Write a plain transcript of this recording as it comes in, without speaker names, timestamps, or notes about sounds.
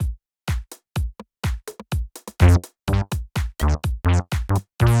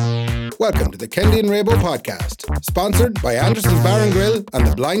Welcome to the Kendy and Rabo podcast, sponsored by Anderson's Bar and Grill and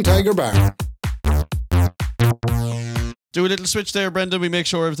the Blind Tiger Bar. Do a little switch there, Brendan. We make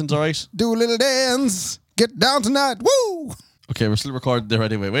sure everything's all right. Do a little dance. Get down tonight. Woo! Okay, we're still recording there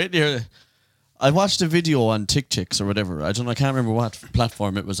anyway. Wait here. I watched a video on TikToks or whatever. I can't remember what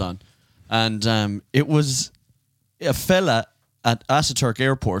platform it was on. And it was a fella at Ataturk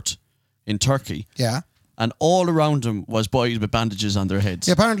Airport in Turkey. Yeah. And all around him was boys with bandages on their heads.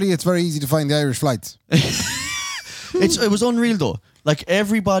 Yeah, apparently it's very easy to find the Irish flights. It was unreal though. Like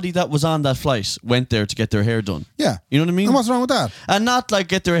everybody that was on that flight went there to get their hair done. Yeah. You know what I mean? And what's wrong with that? And not like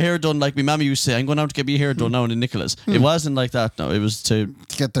get their hair done like my mammy used to say, I'm going out to get my hair done now in Nicholas. It wasn't like that, no. It was to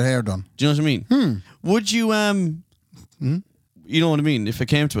get their hair done. Do you know what I mean? Would you, you know what I mean, if it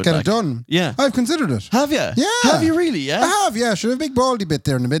came to it? Get like, it done? Yeah. I've considered it. Have you? Yeah. Have you really, yeah? I have, yeah. Should have a big baldy bit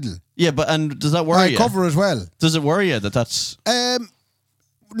there in the middle. Yeah, but and does that worry you? I cover as well. Does it worry you that's...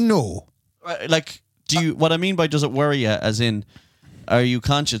 No. Like, what I mean by does it worry you, as in, are you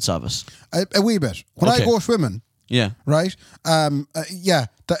conscious of it? A wee bit. When I go swimming, yeah, right?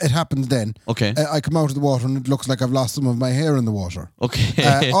 It happens then. Okay. I come out of the water and it looks like I've lost some of my hair in the water.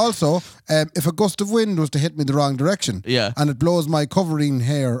 Okay. Also, if a gust of wind was to hit me the wrong direction, yeah, and it blows my covering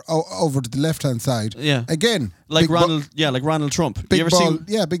hair over to the left-hand side, yeah, again, like Ronald Trump. Big you ever ball, seen?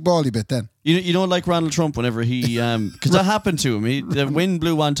 Yeah, big baldy bit then. You don't like Ronald Trump whenever he because that happened to him. The wind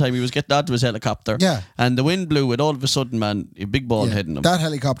blew one time. He was getting onto his helicopter. Yeah, and the wind blew, and all of a sudden, man, a big bald head in him. That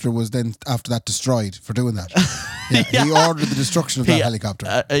helicopter was then after that destroyed for doing that. Yeah, he ordered the destruction of that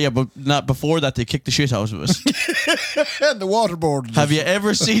helicopter. But not before that. They kicked the shit out of it. And the waterboard. Have you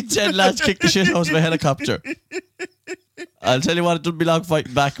ever seen 10 lads kick the shit out of a helicopter? I'll tell you what, it doesn't be long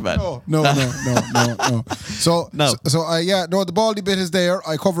fighting back, man. No. So the baldy bit is there.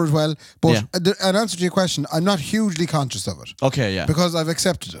 I cover as well. But an answer to your question, I'm not hugely conscious of it. Okay, yeah. Because I've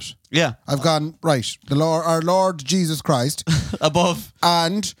accepted it. Yeah. I've gone, right, our Lord Jesus Christ. above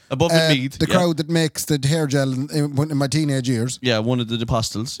the mead. The crowd that makes the hair gel in my teenage years. Yeah, one of the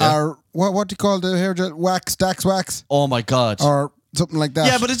apostles. Yeah. Are, what do you call the hair gel? Dax wax? Oh my God. Or something like that.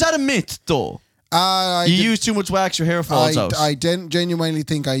 Yeah, but is that a myth, though? You use too much wax, your hair falls out. I genuinely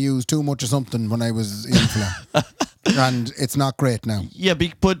think I used too much of something when I was in Fla. And it's not great now. Yeah,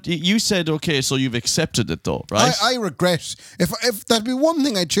 but you said, okay, so you've accepted it though, right? I regret. If that'd be one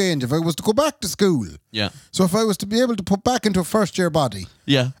thing I'd change, if I was to go back to school. Yeah. So if I was to be able to put back into a first year body.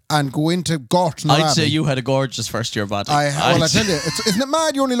 Yeah. And go into Gorton I'd say you had a gorgeous first year body. I tell you, isn't it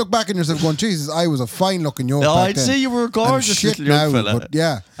mad you only look back on yourself going, Jesus, I was a fine looking yoke back I'd then. say you were a gorgeous little young fella. But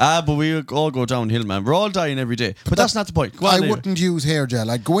yeah. But we all go downhill, man. We're all dying every day. But that's not the point. Go on, I wouldn't use hair gel.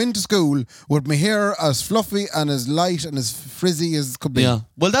 I'd go into school with my hair as fluffy and as light and as frizzy as could be. Yeah.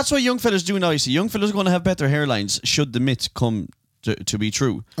 Well, that's what young fellas do now, you see. Young fellas are going to have better hairlines should the myth come to be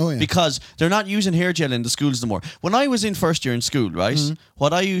true. Oh, yeah. Because they're not using hair gel in the schools anymore. When I was in first year in school, right,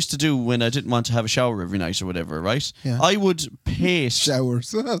 what I used to do when I didn't want to have a shower every night or whatever, right, I would paste...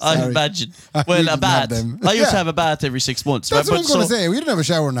 Showers. I imagine. Well, a bath. I used to have a bath every 6 months. That's what I was going to say. We didn't have a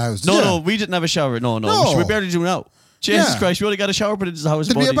shower in the house. No, we didn't have a shower. No. Which we barely do now. Jesus Christ, we only got a shower, but it's the house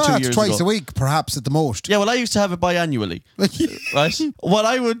about 2 years ago. Twice a week. week, perhaps, at the most. Yeah, well, I used to have it biannually. Right? What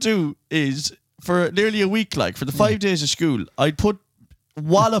I would do is, for nearly a week, like, for the 5 days of school, I'd put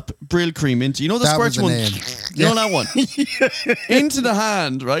wallop Brill cream into, you know the squirts one? You know that one? Into the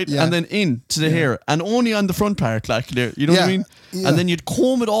hand, right? Yeah. And then into the hair. And only on the front part, like, there. You know what I mean? Yeah. And then you'd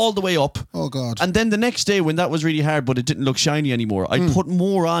comb it all the way up. Oh, God. And then the next day, when that was really hard, but it didn't look shiny anymore, I'd put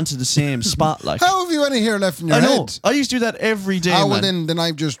more onto the same spot, like. How have you any hair left in your head? I used to do that every day, well, then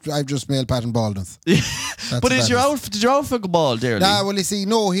I've just male pattern baldness. But did your outfit go bald there? Nah, well, you see,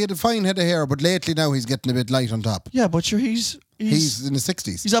 no, he had a fine head of hair, but lately now he's getting a bit light on top. Yeah, but sure, he's in his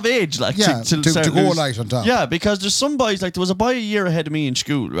 60s. He's of age, like, to go light on top. Yeah, because there's some boys, like, there was a boy a year ahead of me in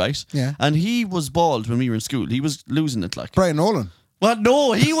school, right? Yeah. And he was bald when we were in school. He was losing it, like. Brian Nolan. Well,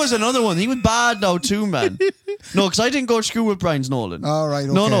 no, he was another one. He was bad now too, man. No, because I didn't go to school with Brian Nolan. All right,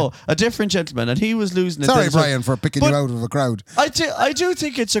 okay. No, a different gentleman, and he was losing it. Sorry, Brian, for picking you out of a crowd. I do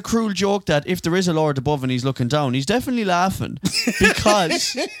think it's a cruel joke that if there is a Lord above and he's looking down, he's definitely laughing.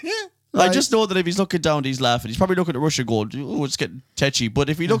 Because... Right. I just know that if he's looking down, he's laughing. He's probably looking at Russia gold. Oh, it's getting tetchy. But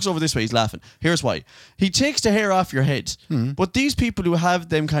if he looks over this way, he's laughing. Here's why. He takes the hair off your head. But these people who have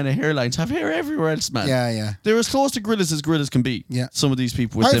them kind of hairlines have hair everywhere else, man. Yeah. They're as close to gorillas as gorillas can be. Yeah. Some of these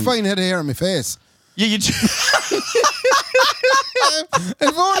people with I them. have fine head of hair on my face. Yeah, you do.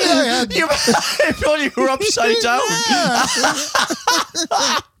 If only I had... If only you were upside down.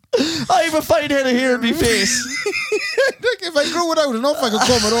 I have a fine head of hair in my face. If I grew it out enough, I could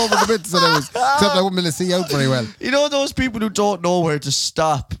comb it over the bits of those. Except I wouldn't be able to see out very well. You know those people who don't know where to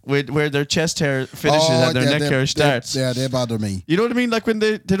stop with where their chest hair finishes and their neck hair starts. They bother me. You know what I mean? Like when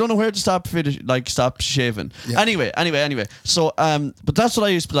they don't know where to stop stop shaving. Yeah. Anyway. So but that's what I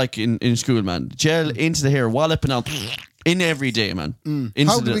used to like in school, man. Gel into the hair, walloping out. In every day, man.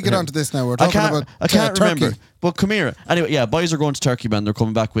 How did we get onto this now? We're talking about I can't remember. Turkey. But come here. Anyway, yeah, boys are going to Turkey, man. They're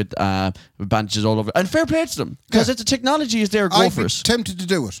coming back with bandages all over. And fair play to them. Because if the technology is there, go for it. I'd be tempted to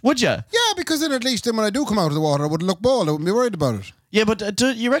do it. Would you? Yeah, because then at least when I do come out of the water, I wouldn't look bald. I wouldn't be worried about it. Yeah, but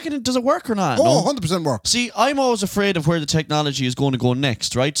do you reckon does it work or not? Oh, no? 100% work. See, I'm always afraid of where the technology is going to go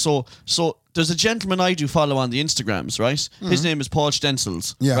next, right? So there's a gentleman I do follow on the Instagrams, right? Mm-hmm. His name is Paul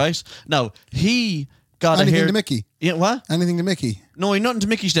Stencils, right? Now, he... Anything to Mickey? Yeah, what? Anything to Mickey? No, nothing to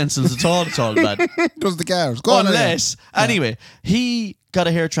Mickey Stencils at all. It's all bad. Does the cars. Anyway, he got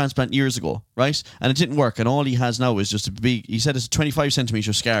a hair transplant years ago, right? And it didn't work. And all he has now is just a big, he said it's a 25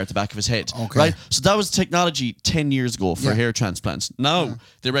 centimetre scar at the back of his head, right? So that was technology 10 years ago for hair transplants. Now,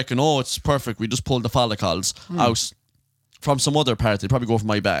 they reckon, it's perfect. We just pulled the follicles out from some other part. They'd probably go for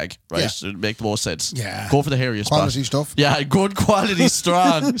my bag, right? So it'd make the most sense. Yeah. Go for the hairiest quality spot. stuff. Yeah, good quality,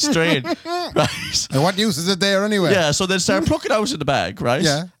 strong, straight. Right. And what use is it there anyway? Yeah, so they'd start plucking out of the bag, right?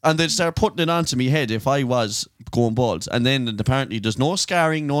 Yeah. And they'd start putting it onto me head if I was going bald. And then apparently there's no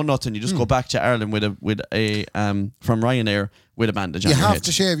scarring, no nothing. You just go back to Ireland with a from Ryanair with a bandage on your head. You have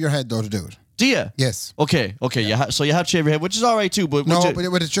to shave your head though to do it. Do you? Yes. Okay. Yeah. So you have to shave your head, which is all right too. But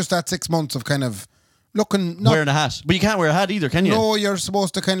but it's just that 6 months of kind of wearing a hat. But you can't wear a hat either, can you? No, you're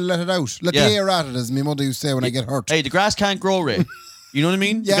supposed to kind of let it out. Let the air at it, as my mother used to say when I get hurt. Hey, the grass can't grow, Ray. You know what I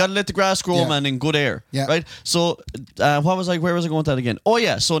mean? Yeah. You gotta let the grass grow, man, in good air. Yeah. Right? So, where was I going with that again? Oh,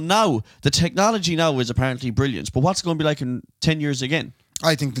 yeah. So now, the technology now is apparently brilliant. But what's it going to be like in 10 years again?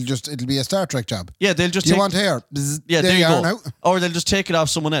 I think it'll be a Star Trek job. Yeah, they'll just you want hair? Yeah, there you go. Now. Or they'll just take it off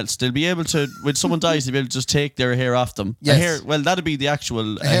someone else. They'll be able to, when someone dies, they'll be able to just take their hair off them. Yes. That'll be the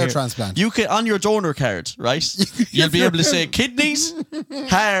actual hair transplant. You can, on your donor card, right? You'll be able to say kidneys,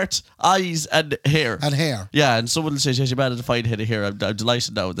 heart, eyes, and hair. And hair. Yeah, and someone will say, "Yes, you better to find head of hair." I'm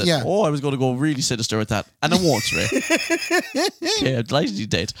delighted now that. Yeah. I was going to go really sinister with that, and I won't, Ray. Okay, I'm delighted you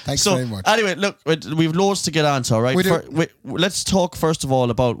did. Thanks very much. Anyway, look, we've loads to get on to, all right? Let's talk first of all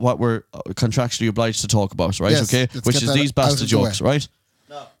about what we're contractually obliged to talk about, right? Yes, okay, which is these bastard jokes, right?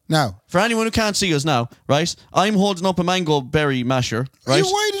 Now, for anyone who can't see us now, right? I'm holding up a mango berry masher, right?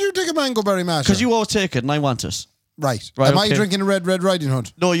 Why did you take a mango berry masher? Because you always take it, and I want it. Right. Am I drinking a Red Riding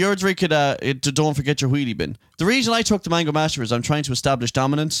Hood? No, you're drinking don't forget your wheelie bin. The reason I took the mango masher is I'm trying to establish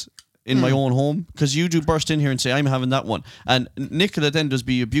dominance in my own home, because you do burst in here and say I'm having that one, and Nicola then does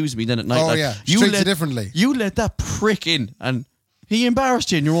be abusing me then at night. Oh, yeah, she treats it differently. You let that prick in, and he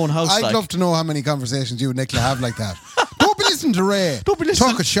embarrassed you in your own house. I'd love to know how many conversations you and Nicola have like that. Don't be listening to Ray. Don't be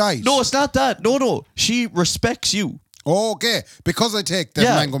listening. Talk a shite. No, it's not that. No. She respects you. Okay, because I take the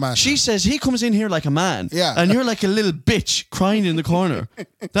mango masher. She says he comes in here like a man. Yeah. And you're like a little bitch crying in the corner.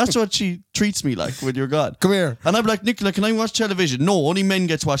 That's what she treats me like with your God. Come here. And I'm like, Nicola, can I watch television? No, only men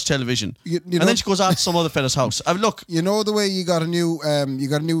get to watch television. And then she goes out to some other fella's house. Look. You know the way you got a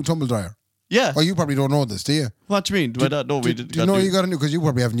new tumble dryer? Yeah. Oh, you probably don't know this, do you? What do you mean? Do I not know? Do you know you got a new? Because you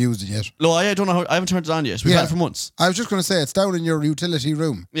probably haven't used it yet. No, I don't know how. I haven't turned it on yet. We've had it for months. I was just going to say it's down in your utility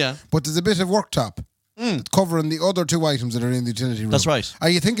room. Yeah. But there's a bit of worktop covering the other two items that are in the utility room. That's right. Are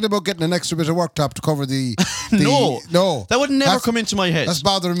you thinking about getting an extra bit of worktop to cover the? No. That would never come into my head. That's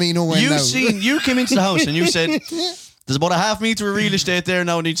bothering me no way now. You came into the house and you said, there's about a half meter of real estate there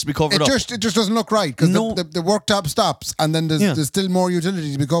now needs to be covered up. It just doesn't look right, because the worktop stops and then there's still more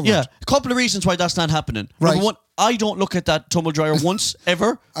utility to be covered. Yeah, a couple of reasons why that's not happening. Right. Number one, I don't look at that tumble dryer once,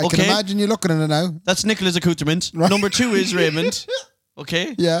 ever. I can imagine you looking at it now. That's Nicola's accoutrement. Right. Number two is Raymond.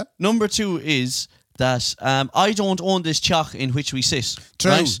 Okay? Yeah. Number two is that I don't own this chock in which we sit.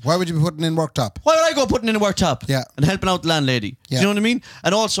 True. Right? Why would you be putting in worktop? Why would I go putting in a worktop? Yeah. And helping out the landlady? Yeah. Do you know what I mean?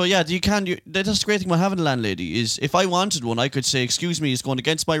 And also, that's the great thing about having a landlady is if I wanted one, I could say, excuse me, it's going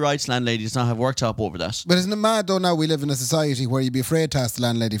against my rights, landlady, does not have worktop over that. But isn't it mad though now we live in a society where you'd be afraid to ask the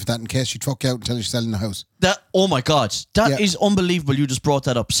landlady for that in case she'd fuck you out and tell you she's selling the house? Oh my God. That is unbelievable you just brought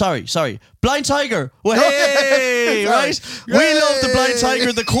that up. Sorry. Blind Tiger. Well, hey, right? We love the Blind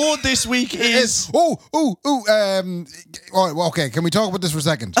Tiger. The code this week is... okay, can we talk about this for a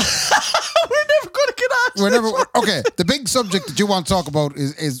second? We're never going to get on. Okay, the big subject that you want to talk about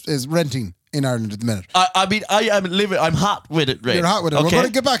is renting in Ireland at the minute. I'm hot with it, Ray. You're hot with it. Okay. We're going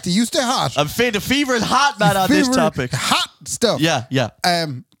to get back to you. Stay hot. The fever is hot, man, on this topic. Hot stuff. Yeah.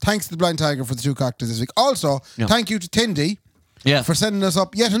 Thanks to the Blind Tiger for the 2 cocktails this week. Also, thank you to Tindy for sending us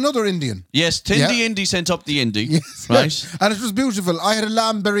up yet another Indian. Yes, Tindi Indy sent up the Indy. Yes. Right. And it was beautiful. I had a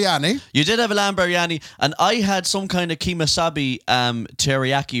lamb biryani. You did have a lamb biryani, and I had some kind of kimasabi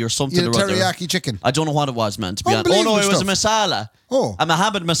teriyaki or something or other. Teriyaki chicken. I don't know what it was, man, to be honest. Oh, no, it was a masala. Oh. A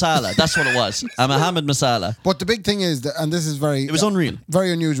Mohammed masala. That's what it was. A Mohammed masala. But the big thing is, that, and this is very... It was unreal.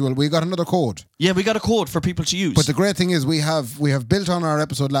 Very unusual. We got another code. Yeah, we got a code for people to use. But the great thing is we have built on our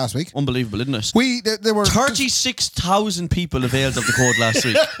episode last week. Unbelievable, isn't it? There were 36,000 people availed of the code last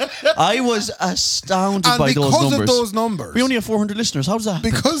week. I was astounded by those numbers. And because of those numbers... We only have 400 listeners. How does that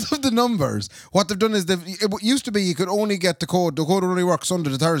happen? Because of the numbers, what they've done is it used to be you could only get the code. The code only works Sunday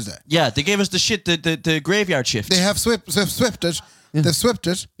to Thursday. Yeah, they gave us the graveyard shift. They have swept it. Yeah. They've swapped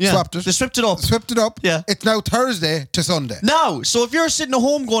it. Yeah. They swept it up. Swept it up. Yeah. It's now Thursday to Sunday. Now, so if you're sitting at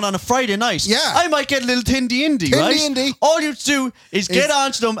home going on a Friday night, I might get a little Tindy Indy, right? Indy. All you have to do is get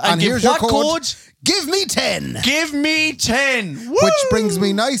onto them and give what code? Give me 10. Give me 10. Woo! Which brings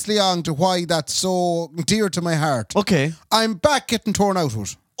me nicely on to why that's so dear to my heart. Okay. I'm back getting torn out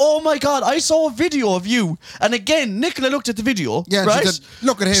with it. Oh my God, I saw a video of you. And again, Nicola looked at the video. Yeah, right? She said,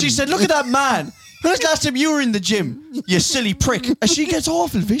 look at him. She said, look at that man. When was the last time you were in the gym? You silly prick. And she gets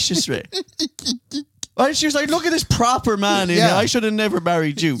awful vicious, Ray. Right? She was like, look at this proper man in here. I should have never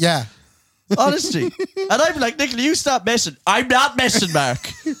married you. Yeah. Honestly. And I'm like, Nicola, you stop messing. I'm not messing, Mark.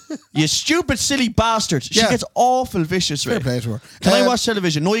 You stupid, silly bastard. She gets awful vicious, Ray. Fair play to her. Can I watch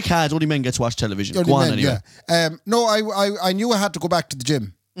television? No, you can't. Only men get to watch television. Go on anyway. Yeah. No, I knew I had to go back to the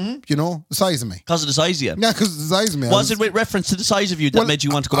gym. Mm-hmm. You know, the size of me. Because of the size of you? Yeah, because of the size of me. Was it with reference to the size of you that made you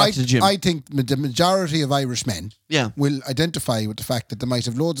want to go back to the gym? I think the majority of Irish men will identify with the fact that they might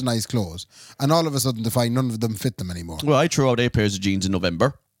have loads of nice clothes and all of a sudden they find none of them fit them anymore. Well, I threw out 8 pairs of jeans in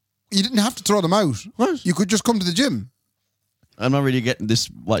November. You didn't have to throw them out. What? You could just come to the gym. I'm not really getting this,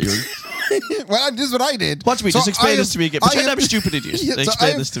 what you're... Well, this is what I did. Watch me, just explain this to me again. Pretend I'm a stupid idiot.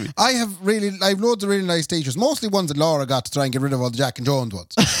 Explain this to me. I have loads of really nice t-shirts, mostly ones that Laura got to try and get rid of all the Jack and Jones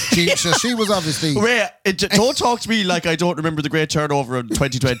ones. She was obviously... Ray, don't talk to me like I don't remember the great turnover in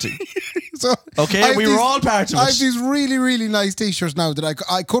 2020. Okay, we were all part of it. I have these really, really nice t-shirts now that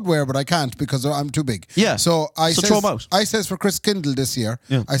I could wear, but I can't because I'm too big. Yeah. So throw them out. I says for Chris Kindle this year,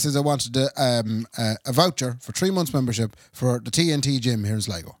 I says I wanted a voucher for 3 months membership for the TNT gym here in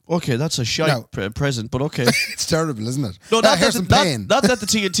Sligo. Okay, that's a shite present, but okay. It's terrible, isn't it? No, not that the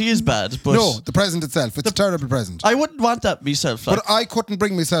TNT is bad, but... No, the present itself. It's a terrible present. I wouldn't want that myself. But I couldn't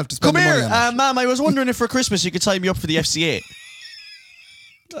bring myself to spend the money on it. Ma'am, I was wondering if for Christmas you could sign me up for the FCA.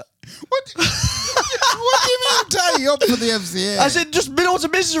 What do you mean tie you up for the FCA? I said just loads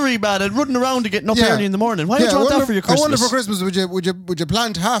of misery, man, and running around and getting up early in the morning. Why would you want that for your Christmas? I wonder for Christmas would you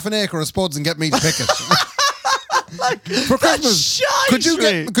plant half an acre of spuds and get me to pick it? For Christmas, could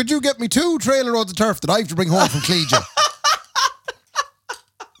you get me 2 trailer loads of turf that I have to bring home from Clegia?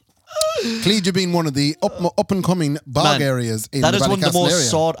 Clegia being one of the up and coming bog areas in that the is one of the most area.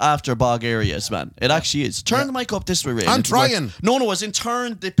 sought after bog areas, man. It actually is. Turn the mic up this way, Ray. I'm trying. No, as in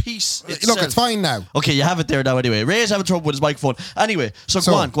turn the piece itself. Look, it's fine now. Okay, you have it there now anyway. Ray's having trouble with his microphone. Anyway, so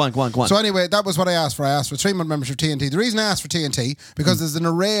go on. So anyway, that was what I asked for. I asked for 3-month membership TNT. The reason I asked for TNT, because there's an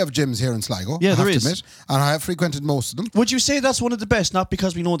array of gyms here in Sligo. Yeah, there is. To admit, and I have frequented most of them. Would you say that's one of the best? Not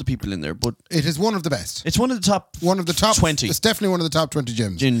because we know the people in there, but... It is one of the best. It's one of the top 20. It's definitely one of the top 20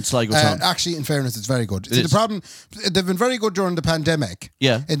 gyms. In Sligo town. Actually, in fairness, it's very good. See, the problem, they've been very good during the pandemic.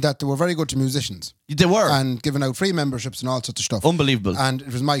 Yeah. In that they were very good to musicians. They were. And giving out free memberships and all sorts of stuff. Unbelievable. And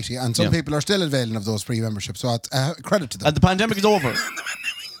it was mighty. And some people are still availing of those free memberships. So credit to them. And the pandemic is over.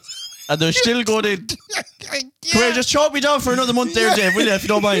 And they're still going in. Come here, just chalk me down for another month there, Dave, will you, if you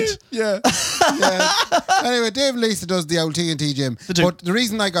don't mind? Yeah. Anyway, Dave and Lisa does the old TNT gym. But the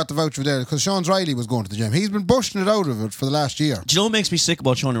reason I got the voucher there is because Sean Riley was going to the gym. He's been bushing it out of it for the last year. Do you know what makes me sick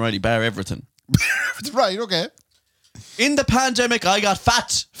about Sean Riley? Bar everything. Right, okay. In the pandemic, I got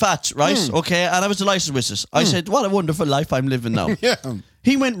fat, right? Okay, and I was delighted with this. I said, what a wonderful life I'm living now. Yeah.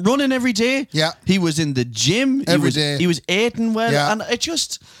 He went running every day. Yeah. He was in the gym. Every day. He was eating well. Yeah. And it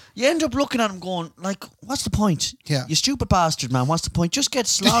just, you end up looking at him going, like, what's the point? Yeah. You stupid bastard, man. What's the point? Just get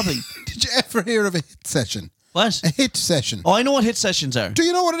slobbing. Did you ever hear of a hit session? What? A hit session. Oh, I know what hit sessions are. Do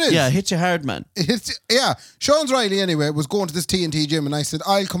you know what it is? Yeah, hits you hard, man. Sean Riley, anyway, was going to this TNT gym and I said,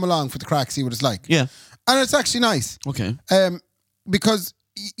 I'll come along for the crack, see what it's like. Yeah. And it's actually nice. Okay. Because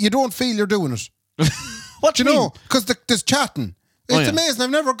you don't feel you're doing it. What do you mean? Because there's chatting. It's amazing.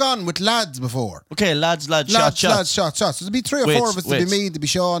 I've never gone with lads before. Okay, lads, shots. So there'd be 3 or 4 of us. There'd be me, there'd be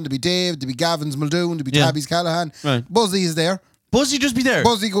Sean, there'd be Dave, there'd be Gavin's Muldoon, there'd be Tabby's Callahan. Right. Buzzy's there. Buzzy just be there.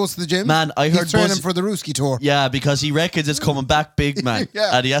 Buzzy goes to the gym. Man, I heard he's training Buzzy for the Ruski tour. Yeah, because he reckons it's coming back big, man.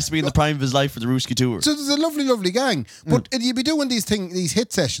 Yeah. And he has to be in the prime of his life for the Ruski tour. So there's a lovely, lovely gang. But you'd be doing these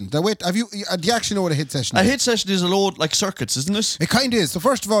hit sessions. Now wait, do you actually know what a hit session is? A hit session is a load like circuits, isn't it? It kind of is. So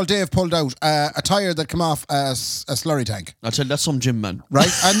first of all, Dave pulled out a tyre that came off a slurry tank. I'll tell you, that's some gym, man.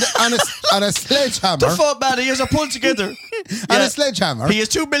 Right? and a sledgehammer. The fuck, man, he has a pull together. And a sledgehammer. He has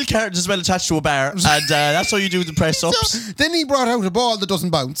 2 milk cartons as well attached to a bar. And that's how you do the press-ups. So, then he brought out a ball that doesn't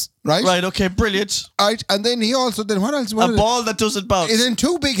bounce. Right? Right, okay, brilliant. Right, and then he also, what else? A ball that doesn't bounce. It's in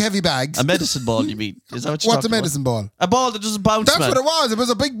 2 big heavy bags. A medicine ball, you mean? Is that what you're What's a medicine ball? A ball that doesn't bounce, That's man. what it was. It was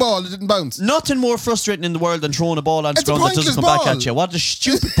a big ball that didn't bounce. Nothing more frustrating in the world than throwing a ball onto the ground that doesn't come back at you. What a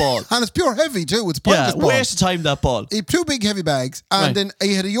stupid ball. And it's pure heavy too. It's pointless ball. Waste of time, that ball. He had 2 big heavy bags, and then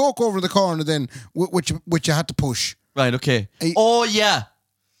he had a yoke over the corner then, which you had to push. Right, okay. Yeah.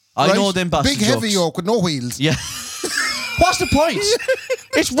 I know them bastard big heavy jokes. yoke with no wheels. Yeah. What's the point?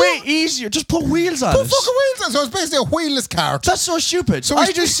 It's way easier. Just put wheels on Put it. fucking wheels on. So it's basically a wheelless cart. That's so stupid. So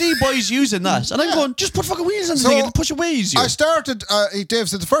I just see boys using that, and I'm going, just put fucking wheels on the thing and push it way easier. I started, Dave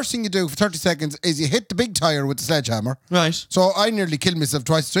said the first thing you do for 30 seconds is you hit the big tyre with the sledgehammer. Right. So I nearly killed myself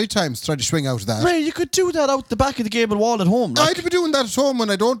 3 times trying to swing out of that. Ray, you could do that out the back of the gable wall at home. Like. I'd be doing that at home when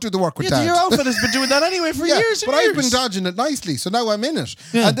I don't do the work with Dad. Your outfit has been doing that anyway for years and but years. I've been dodging it nicely, so now I'm in it.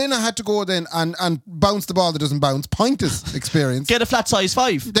 Yeah. And then I had to go then and bounce the ball that doesn't bounce. Pointless experience. Get a flat size 5.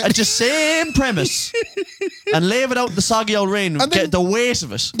 It's the same premise. And leave it out in the soggy old rain and get the weight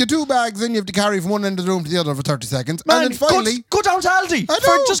of it. The 2 bags then you have to carry from one end of the room to the other for 30 seconds. Man, and then finally... Go down to Aldi.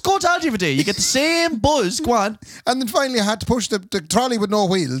 Just go to Aldi for a day. You get the same buzz. Go on. And then finally I had to push the trolley with no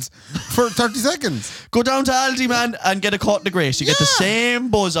wheels for 30 seconds. Go down to Aldi, man, and get a cut in the grace. You get the same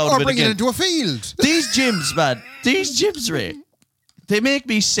buzz out of it Or bring again. it into a field. These gyms, man. These gyms, Ray. They make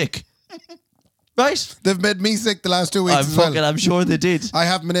me sick. Right? They've made me sick the last 2 weeks I'm sure they did. I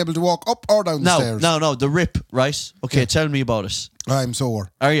haven't been able to walk up or down the stairs. No, the rip, right? Okay, tell me about it. I'm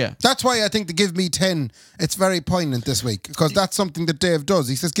sore. Are you? That's why I think the give me 10, it's very poignant this week, because that's something that Dave does.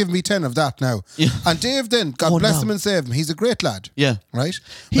 He says, give me 10 of that now. Yeah. And Dave then, God bless him and save him, he's a great lad. Yeah. Right?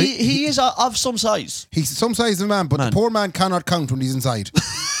 He is of some size. He's some size of a man, but the poor man cannot count when he's inside.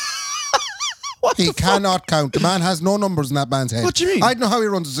 He cannot count. The man has no numbers in that man's head. What do you mean? I don't know how he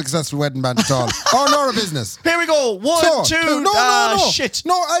runs a successful wedding band at all. Or nor a business. Here we go. 1, 2. No. Shit.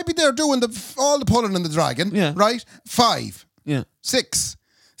 No, I'd be there doing all the pulling and the dragging. Yeah. Right? 5. Yeah. 6,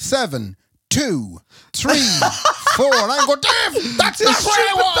 7, 2, 3, 4. And I'm going, Dave, that's not where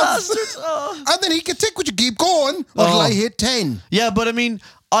I was. And then he can tick, would you keep going until I hit 10. Yeah, but I mean,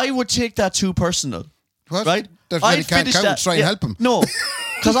 I would take that too personal. What? Right? That's when he can't count, try and help him. No.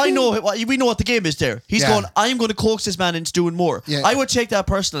 Because we know what the game is there. He's going, I'm going to coax this man into doing more. Yeah. I would take that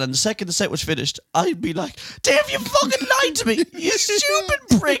personal, and the second the set was finished, I'd be like, Dave, you fucking lied to me. You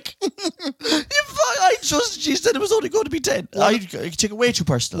stupid prick. She said it was only going to be 10. I take it way too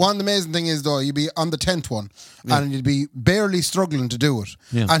personal. One amazing thing is, though, you'd be on the 10th one, and you'd be barely struggling to do it.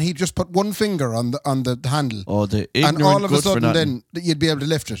 Yeah. And he'd just put one finger on the handle. Oh, the ignorant and all of a good sudden, then you'd be able to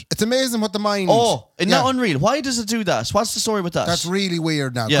lift it. It's amazing what the mind. Oh, isn't that unreal? Why does it do that? What's the story with that? That's really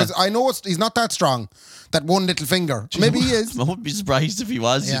weird now, because I know he's not that strong. That one little finger. Maybe he is. I wouldn't be surprised if he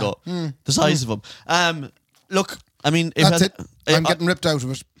was. You know, the size of him. Look, I mean, that's it. I'm getting ripped out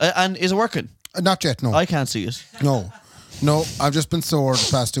of it. And is it working? Not yet. No, I can't see it. No, I've just been sore the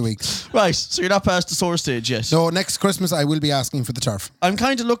past 2 weeks. Right, so you're not past the sore stage yet. No, next Christmas I will be asking for the turf. I'm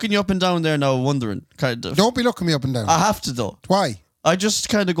kind of looking you up and down there now, wondering, kind of. Don't be looking me up and down. I have to though. Why? I just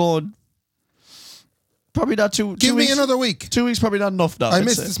kind of going. Probably not 2 weeks. Give me another week. 2 weeks probably not enough now. I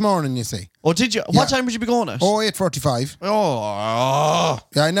missed this morning, you see. Oh, did you? What time would you be going at? 8:45. Oh.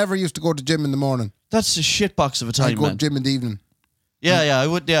 Yeah, I never used to go to gym in the morning. That's a shit box of a time, I go to gym in the evening. Yeah, I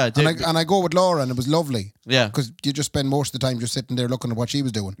would, yeah. And I go with Laura, and it was lovely. Yeah. Because you just spend most of the time just sitting there looking at what she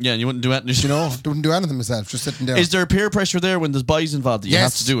was doing. Yeah, and you wouldn't do anything. You know, wouldn't do anything myself, just sitting there. Is there peer pressure there when there's boys involved that you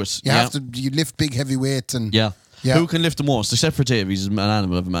have to do it? You have to. You lift big, heavy weights and... Yeah. Who can lift the most? Except for Dave, he's an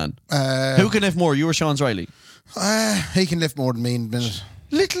animal of a man. Who can lift more, you or Sean's Riley? He can lift more than me in a minute.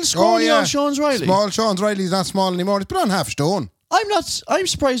 Little scrawny old Sean's Riley. Small Sean's Riley's not small anymore. He's put on half stone. I'm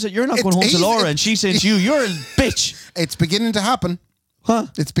surprised that you're not going home to Laura and she's saying to you, you're a bitch. It's beginning to happen. Huh?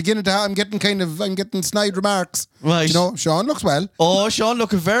 It's beginning to happen. I'm getting snide remarks. Right. You know, Sean looks well. Oh, Sean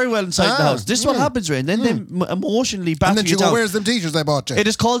looking very well inside the house. This is what happens, Ray. And then they emotionally batter you down. And then she go, where's them t-shirts I bought you? It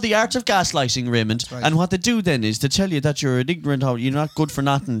is called the art of gaslighting, Raymond. Right. And what they do then is to tell you that you're an ignorant, you're not good for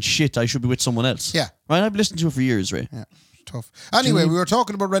nothing, shit, I should be with someone else. Yeah. Right? I've listened to it for years, Ray. Yeah, tough. Anyway, we were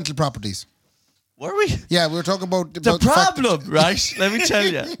talking about rental properties. Were we? Yeah, we were talking about The problem, right? Let me tell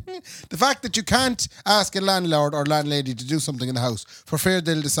you. The fact that you can't ask a landlord or landlady to do something in the house for fear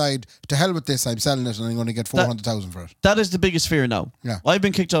they'll decide, to hell with this, I'm selling it and I'm going to get 400,000 for it. That is the biggest fear now. Yeah. I've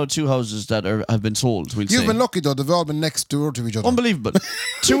been kicked out of 2 houses that have been sold, You've been lucky though, they've all been next door to each other. Unbelievable.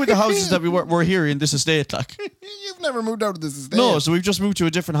 2 of the houses that we're here in this estate, like. You've never moved out of this estate. No, so we've just moved to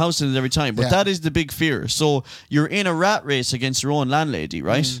a different house in it every time. But that is the big fear. So you're in a rat race against your own landlady,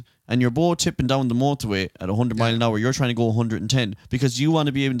 right? And you're both tipping down the motorway at 100 mile an hour. You're trying to go 110 because you want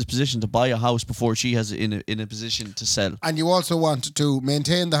to be in the position to buy a house before she has it in a position to sell. And you also want to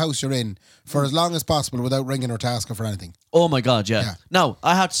maintain the house you're in for as long as possible without ringing her to ask her for anything. Oh my God, yeah. Now,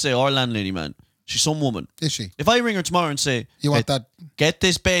 I have to say, our landlady, man, she's some woman. Is she? If I ring her tomorrow and say, you want that? Get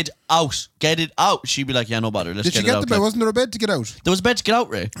this bed out. Get it out. She'd be like, yeah, no bother. Let's Did get she get it out. the bed? Wasn't there a bed to get out? There was a bed to get out,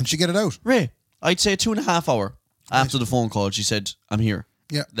 Ray. And she get it out? Ray, I'd say 2.5 hours after the phone call, she said, I'm here.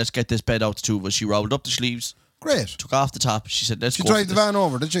 Yeah. Let's get this bed out to 2 of us. She rolled up the sleeves. Great. Took off the top. She said, let's go. She drive the van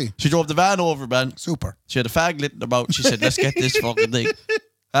over, did she? She drove the van over, man. Super. She had a fag lit in her mouth. She said, let's get this fucking thing.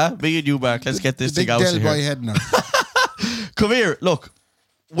 Huh? Me and you, Mark, let's get this thing out of here. Big Del Boy head now. Come here. Look,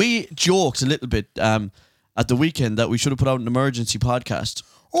 we joked a little bit at the weekend that we should have put out an emergency podcast.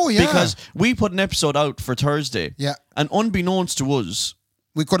 Oh, yeah. Because we put an episode out for Thursday. Yeah. And unbeknownst to us,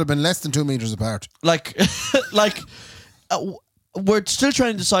 we could have been less than 2 meters apart. We're still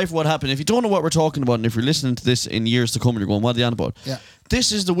trying to decipher what happened. If you don't know what we're talking about, and if you're listening to this in years to come, and you're going, what are they on about? Yeah.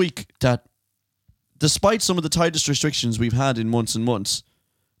 This is the week that, despite some of the tightest restrictions we've had in months and months,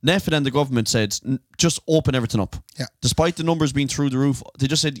 Neffet and the government said, just open everything up. Yeah. Despite the numbers being through the roof, they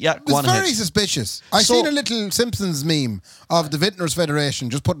just said, yeah, go on ahead. It's very suspicious. I seen a little Simpsons meme of the Vintners Federation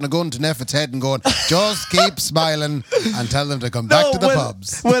just putting a gun to Neffet's head and going, just keep smiling and tell them to come back to the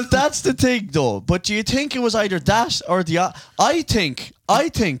pubs. Well, that's the thing, though. But do you think it was either that or the... I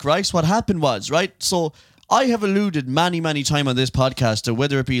think, right, what happened was, right, so... I have alluded many, many times on this podcast to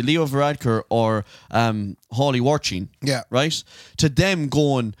whether it be Leo Varadkar or Hawley Warchin, right? To them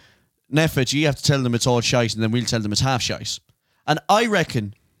going, Neffet, you have to tell them it's all shite and then we'll tell them it's half shite. And I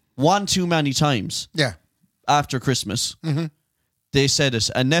reckon one too many times after Christmas, they said it.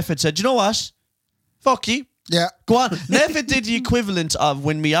 And Neffet said, you know what? Fuck you. Yeah. Go on. Neffet did the equivalent of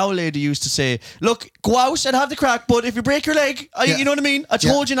when Meow Lady used to say, look, go out and have the crack, but if you break your leg, you know what I mean? I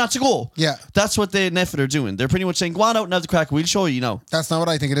told you not to go. Yeah. That's what the Neffet are doing. They're pretty much saying, go on out and have the crack. We'll show you now. That's not what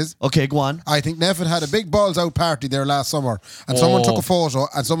I think it is. Okay, go on. I think Neffet had a big balls out party there last summer and someone took a photo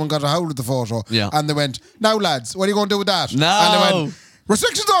and someone got a hold of the photo and they went, now lads, what are you going to do with that? No. And they went,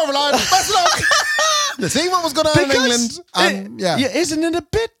 restrictions over, lad. Best of luck. They see what was going on in England. And isn't it a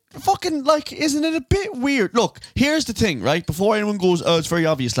bit isn't it a bit weird? Look, here's the thing, right? Before anyone goes, oh, it's very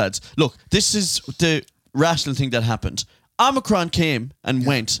obvious, lads. Look, this is the rational thing that happened. Omicron came and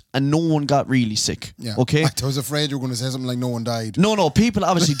went, and no one got really sick. Yeah. Okay? I was afraid you were going to say something like no one died. No, people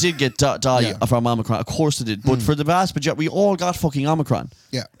obviously did get die from Omicron. Of course they did. But for the vast majority, we all got fucking Omicron.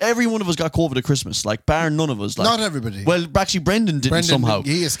 Yeah. Every one of us got COVID at Christmas, like, bar none of us. Like, not everybody. Well, actually, Brendan didn't somehow.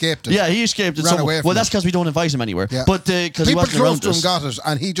 He escaped it. Yeah, he escaped it somehow. Well, that's because we don't invite him anywhere. Yeah. But because he wasn't around us. People close to him got it,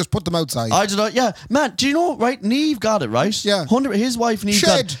 and he just put them outside. I did. Yeah, man. Do you know? Right, Neve got it. Right. Yeah. His wife Neve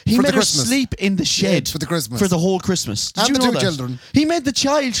got it. He made her sleep in the shed for the Christmas for the whole Christmas. Did you know the 2 that? children. He made the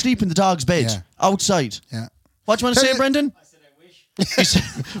child sleep in the dog's bed outside. Yeah. What do you want to say, Brendan? I said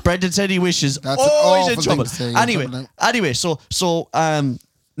I wish. Brendan said he wishes. That's he's in trouble. Anyway, so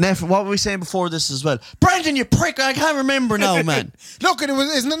Neff, what were we saying before this as well? Brendan, you prick! I can't remember now, man. Look,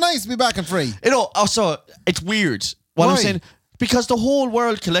 isn't it nice to be back and free? You know, also it's weird. What I'm saying, because the whole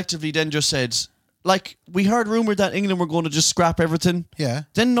world collectively then just said, like, we heard rumour that England were going to just scrap everything. Yeah.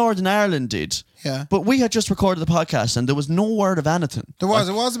 Then Northern Ireland did. Yeah. But we had just recorded the podcast and there was no word of anything. It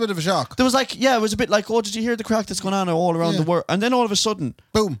was a bit of a shock. There was it was a bit like, oh, did you hear the crack that's going on all around the world? And then all of a sudden,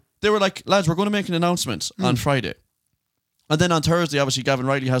 boom. They were like, lads, we're going to make an announcement on Friday. And then on Thursday, obviously, Gavin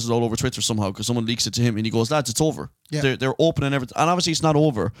Riley has it all over Twitter somehow because someone leaks it to him and he goes, lads, it's over. Yeah. They're opening everything. And obviously it's not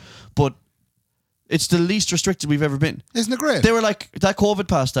over, but it's the least restricted we've ever been. Isn't it great? They were like, that COVID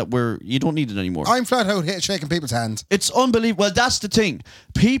pass you don't need it anymore. I'm flat out shaking people's hands. It's unbelievable. Well, that's the thing.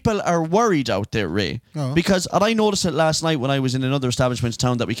 People are worried out there, Ray. Oh. Because, and I noticed it last night when I was in another establishment in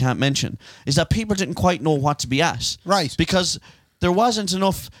town that we can't mention, is that people didn't quite know what to be at. Right. Because there wasn't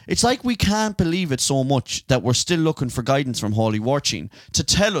enough. It's like we can't believe it so much that we're still looking for guidance from Hawley Warchin to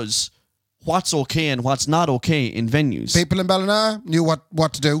tell us what's okay and what's not okay in venues. People in Ballina knew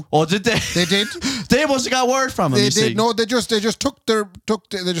what to do. Oh, did they? They did. They must have got word from him. They you did. see. No, they just they just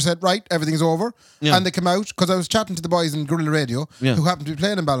said, right, everything's over, and they came out because I was chatting to the boys in Guerrilla Radio who happened to be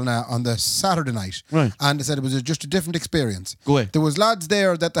playing in Ballina on the Saturday night, right? And they said it was just a different experience. Go away. There was lads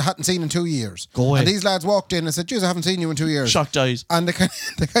there that they hadn't seen in 2 years. Go away. And these lads walked in and said, "Geez, I haven't seen you in 2 years." Shocked eyes. And they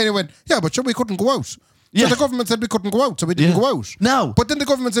kind of went, "Yeah, but sure, we couldn't go out." Yeah. So the government said we couldn't go out, so we didn't go out. No. But then the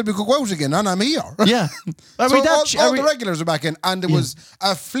government said we could go out again, and I'm here. Yeah. All the regulars are back in, and there was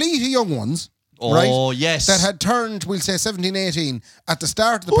a fleet of young ones. Oh, right, yes. that had turned, we'll say 17, 18 at the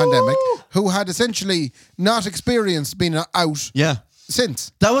start of the pandemic, who had essentially not experienced being out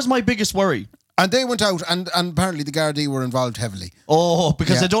since. That was my biggest worry. And they went out, and apparently the Gardaí were involved heavily. Oh,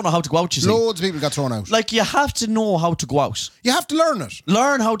 because they don't know how to go out, you see. Loads of people got thrown out. Like, you have to know how to go out. You have to learn it.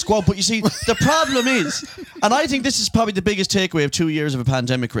 Learn how to go out. But you see, the problem is, and I think this is probably the biggest takeaway of 2 years of a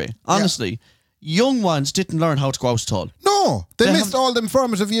pandemic, Ray. Honestly, young ones didn't learn how to go out at all. No, they missed all the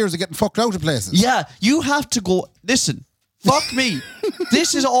formative years of getting fucked out of places. Yeah, you have to go. Listen, fuck me.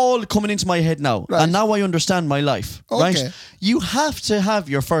 This is all coming into my head now. Right. And now I understand my life. Okay. Right? You have to have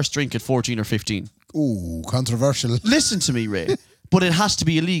your first drink at 14 or 15. Ooh, controversial. Listen to me, Ray. But it has to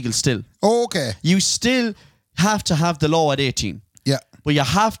be illegal still. Oh, okay. You still have to have the law at 18. Yeah. But you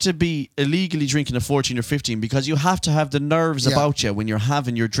have to be illegally drinking at 14 or 15 because you have to have the nerves about you when you're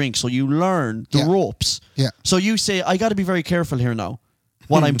having your drink. So you learn the ropes. Yeah. So you say, I got to be very careful here now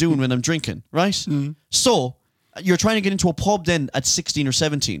what I'm doing when I'm drinking, right? Mm. So you're trying to get into a pub then at 16 or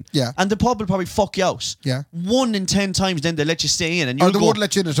 17. Yeah. And the pub will probably fuck you out. Yeah. 1 in 10 times then they let you stay in. And or they won't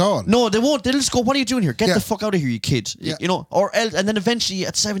let you in at all. No, they won't. They'll just go, what are you doing here? Get the fuck out of here, you kid. Yeah. You know, or else, and then eventually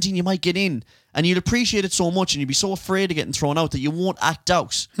at 17 you might get in and you'll appreciate it so much and you'll be so afraid of getting thrown out that you won't act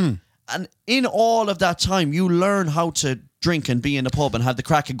out. And in all of that time, you learn how to drink and be in a pub and have the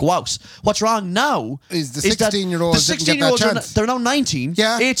crack and go out. What's wrong now is the 16-year-olds the 16-year-olds they're now 19,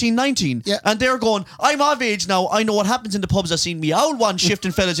 18, 19, and they're going, I'm of age now, I know what happens in the pubs. I've seen me old one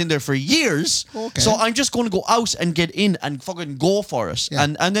shifting fellas in there for years, so I'm just going to go out and get in and fucking go for it.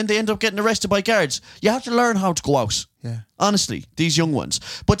 And then they end up getting arrested by guards. You have to learn how to go out. Yeah. Honestly, these young ones.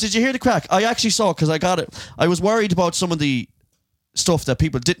 But did you hear the crack? I actually saw, because I got it. I was worried about some of the stuff that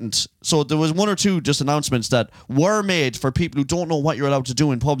people didn't. So there was 1 or 2 just announcements that were made for people who don't know what you're allowed to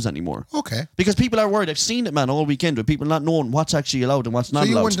do in pubs anymore. Okay. Because people are worried. I've seen it, man, all weekend with people not knowing what's actually allowed and what's not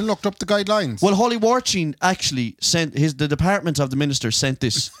allowed. So you went and looked up the guidelines? Well, Holly Warchin actually sent the department of the minister sent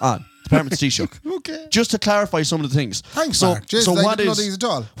this on. Department of Taoiseach. Okay. Just to clarify some of the things. Thanks, Mark. Jeez, so what I didn't know these at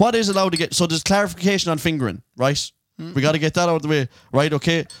all. What is allowed to get? So there's clarification on fingering, right? We got to get that out of the way, right?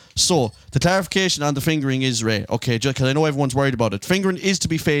 Okay. So the clarification on the fingering is, Ray, okay, just because I know everyone's worried about it. Fingering is to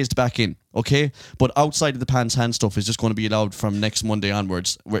be phased back in, okay? But outside of the pants hand stuff is just going to be allowed from next Monday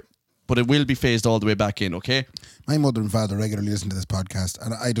onwards. But it will be phased all the way back in, okay? My mother and father regularly listen to this podcast,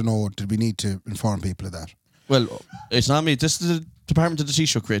 and I don't know, did we need to inform people of that? Well, it's not me. This is the Department of the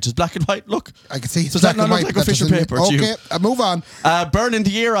Taoiseach, Ray. It's black and white. Look. I can see. Does that not look like official paper to you? Okay, move on. Burning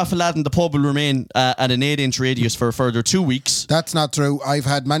the ear off a lad in the pub will remain at an 8-inch radius for a further 2 weeks. That's not true. I've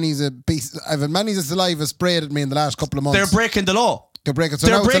had many's a saliva sprayed at me in the last couple of months. They're breaking the law. They're breaking. So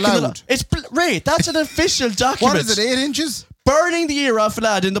now it's allowed. Ray, that's an official document. What is it? 8 inches? Burning the ear off a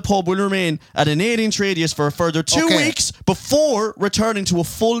lad in the pub will remain at an 8-inch radius for a further 2 weeks before returning to a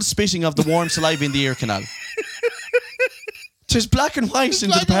full spitting of the warm saliva in the ear canal. There's black and white in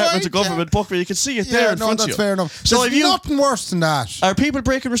the Department of Government book where you can see it there in front of you. No, that's fair enough. So there's nothing worse than that. Are people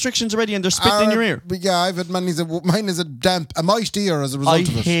breaking restrictions already and they're spitting in your ear? Yeah, I've had mine is a damp, a moist ear as a result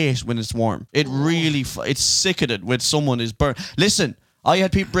of it. I hate when it's warm. It really, it's sickening when someone is burnt. Listen, I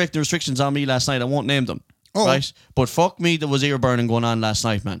had people break the restrictions on me last night. I won't name them. Right? But fuck me, there was ear burning going on last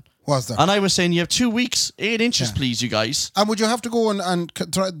night, man. Was there? And I was saying, you have 2 weeks, 8 inches, please, you guys. And would you have to go and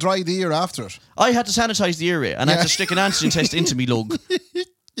dry the ear after it? I had to sanitize the ear, and I had to stick an antigen test into me lug.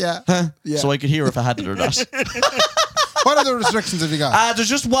 Yeah. So I could hear if I had it or not. What other restrictions have you got? There's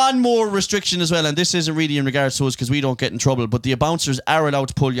just one more restriction as well, and this isn't really in regards to us because we don't get in trouble, but the bouncers are allowed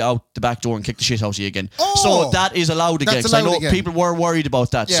to pull you out the back door and kick the shit out of you again. So that is allowed again. Because I know people were worried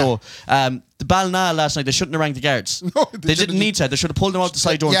about that. Yeah. So the Ballina last night, they shouldn't have rang the guards. No, they didn't need to. They should have pulled them out the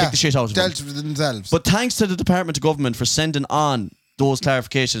side door and kicked the shit out of them. Dealt with themselves. But thanks to the Department of Government for sending on those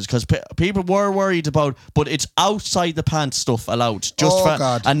clarifications, because people were worried about, but it's outside the pants stuff allowed.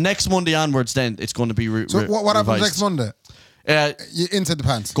 God. And next Monday onwards, then it's going to be So what happens next Monday? Inside the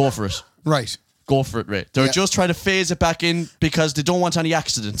pants. Go for it. Right. Go for it, Ray. They're just trying to phase it back in because they don't want any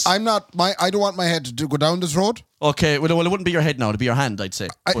accidents. I don't want my head to go down this road. Okay, well, it wouldn't be your head now. It'd be your hand, I'd say.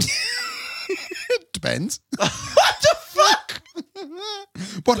 Depends. What the fuck?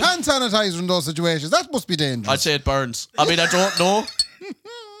 But hand sanitizer in those situations, that must be dangerous. I'd say it burns. I mean, I don't know.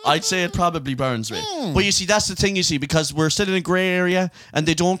 I'd say it probably burns, right? But you see, that's the thing, because we're still in a grey area and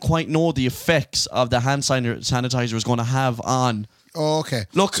they don't quite know the effects of the hand sanitizer is going to have on. Oh, okay.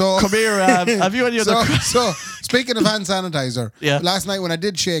 Look, come here. Have you any other... So, speaking of hand sanitizer, yeah. Last night when I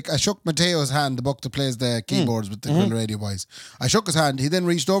did shake, I shook Mateo's hand, the buck that plays the keyboards with the Grill Radio Boys. I shook his hand. He then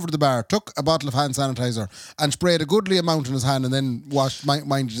reached over to the bar, took a bottle of hand sanitizer and sprayed a goodly amount in his hand and then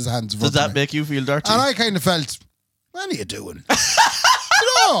minded his hands. Does that make you feel dirty? And I kind of felt, what are you doing?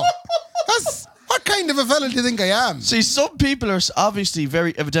 What kind of a fella do you think I am? See, some people are obviously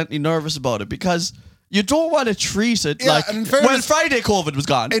very evidently nervous about it because you don't want to treat it like... Well, Friday COVID was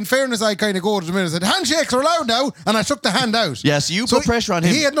gone. In fairness, I kind of go to the minute and said, handshakes are allowed now, and I shook the hand out. Yes, you put pressure on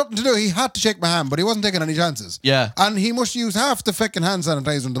him. He had nothing to do. He had to shake my hand, but he wasn't taking any chances. Yeah. And he must use half the fucking hand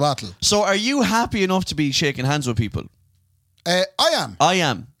sanitizer in the bottle. So are you happy enough to be shaking hands with people? I am. I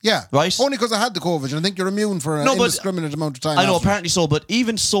am. Yeah. Right? Only because I had the COVID, and I think you're immune for an indiscriminate amount of time. I know, apparently so, but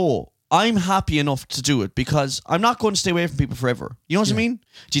even so, I'm happy enough to do it because I'm not going to stay away from people forever. You know what I mean?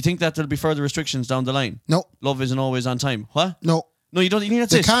 Do you think that there'll be further restrictions down the line? No. Love isn't always on time. What? No. No, you don't. You think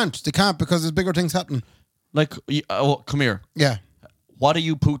that's it? They can't because there's bigger things happening. Like, come here. Yeah. What are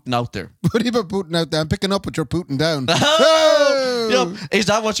you putting out there? What are you putting out there? I'm picking up what you're putting down. Is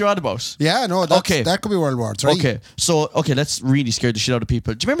that what you're on about? Yeah, no, that could be World War III. Okay, let's really scare the shit out of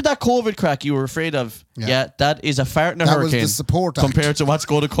people. Do you remember that COVID crack you were afraid of? Yeah, that is a fart in a hurricane. That was the support act. Compared to what's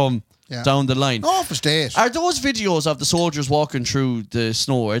going to come down the line. Oh, for state. Are those videos of the soldiers walking through the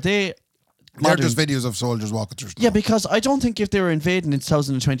snow, are they... They're just videos of soldiers walking through snow. Yeah, because I don't think if they were invading in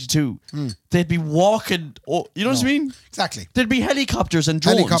 2022, they'd be walking... you know what I mean? Exactly. There'd be helicopters and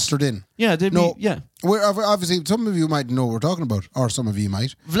drones. Helicoptered in. Yeah, they'd be... Yeah. We're obviously, some of you might know what we're talking about, or some of you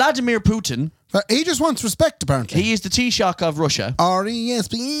might. Vladimir Putin... He just wants respect, apparently. He is the Taoiseach of Russia.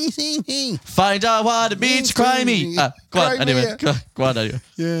 R-E-S-P-E-C-E. Find out what it means to cry me. Go on, anyway. Go on, anyway.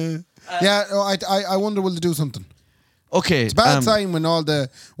 Yeah. I wonder will they do something. Okay. It's a bad sign when all the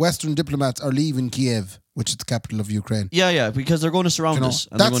Western diplomats are leaving Kiev, which is the capital of Ukraine. Yeah, because they're going to surround us.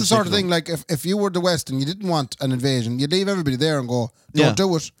 And that's the sort of thing, like, if you were the West and you didn't want an invasion, you'd leave everybody there and go, don't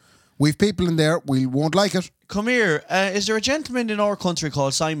do it. We've people in there, we won't like it. Come here. Is there a gentleman in our country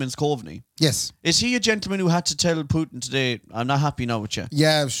called Simon Coveney? Yes. Is he a gentleman who had to tell Putin today, I'm not happy now with you?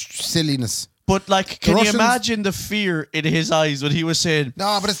 Yeah, silliness. But, like, can you imagine the fear in his eyes when he was saying...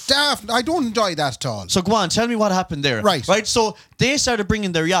 No, but it's daft. I don't enjoy that at all. So, go on, tell me what happened there. Right. So, they started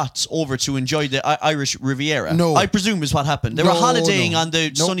bringing their yachts over to enjoy the Irish Riviera. No. I presume is what happened. They were holidaying on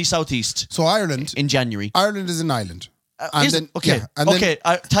the sunny southeast. So, Ireland... In January. Ireland is an island.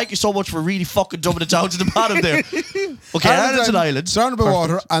 Thank you so much for really fucking dumbing it down to the bottom there. Okay, Ireland's an island. Surrounded by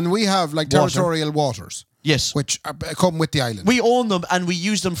water, and we have, like, territorial waters. Yes. Which come with the island. We own them and we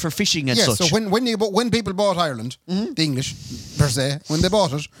use them for fishing and such. So when people bought Ireland, the English, per se, when they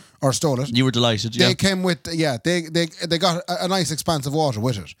bought it or stole it... You were delighted, They came with... they got a nice expanse of water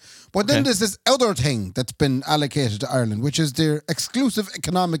with it. But then there's this other thing that's been allocated to Ireland, which is their exclusive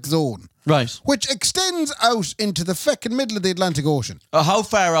economic zone. Right. Which extends out into the fucking middle of the Atlantic Ocean. How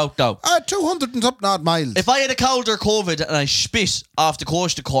far out now? 200 and something odd miles. If I had a cold or COVID and I spit off the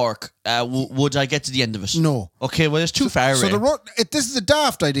coast of Cork, would I get to the end of it? No. Okay, well, it's too far away. So this is a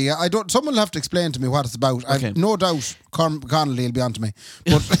daft idea. Someone will have to explain to me what it's about. Okay. I've no doubt Connolly will be on to me.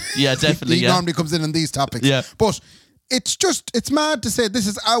 But yeah, definitely. he normally comes in on these topics. Yeah. But it's mad to say this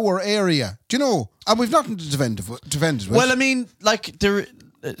is our area. Do you know? And we've nothing to defend it with. Well, I mean, like,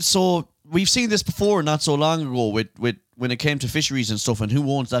 so we've seen this before not so long ago with when it came to fisheries and stuff and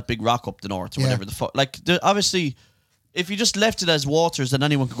who owns that big rock up the north or whatever the fuck. Like, obviously, if you just left it as waters that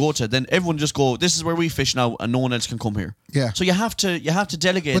anyone could go to, then everyone just go, this is where we fish now and no one else can come here. Yeah. So you have to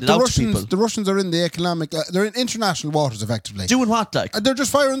delegate it out to people. The Russians are in the economic... they're in international waters, effectively. Doing what, like? They're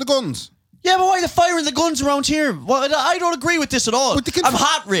just firing the guns. Yeah, but why are they firing the guns around here? Well, I don't agree with this at all. I'm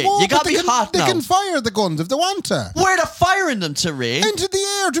hot, Ray. You gotta be hot now. They can fire the guns if they want to. Where are they firing them to, Ray? Into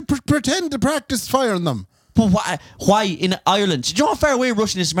the air to pretend to practice firing them. But why in Ireland? Do you know how far away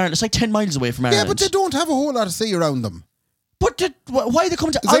Russia is from Ireland? It's like 10 miles away from Ireland. Yeah, but they don't have a whole lot of sea around them. But why are they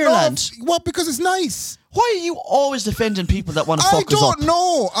coming to Ireland? What? Because it's nice. Why are you always defending people that want to fuck us up? I don't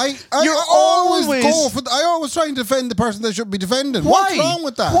know. I always try and defend the person they should be defending. Why? What's wrong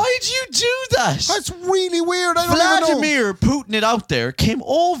with that? Why do you do that? That's really weird. I don't even know. Vladimir Putin it out there came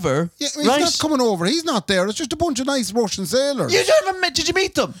over. Yeah, he's not coming over. He's not there. It's just a bunch of nice Russian sailors. Did you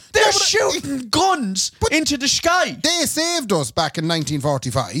meet them? They're shooting guns into the sky. They saved us back in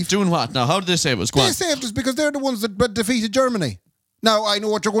 1945. Doing what? Now, how did they save us? They saved us because they're the ones that defeated Germany. Now, I know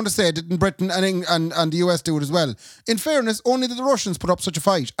what you're going to say. Didn't Britain and the US do it as well? In fairness, only the Russians put up such a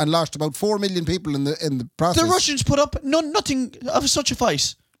fight and lost about 4 million people in the process. The Russians put up nothing of such a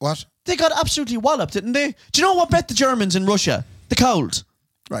fight. What? They got absolutely walloped, didn't they? Do you know what bet the Germans in Russia? The cold.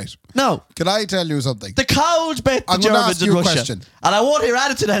 Right. No. Can I tell you something? The cold bet the Germans in Russia. Question. And I won't hear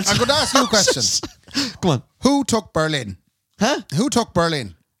anything else. I'm going to ask you a question. Go on. Who took Berlin? Huh? Who took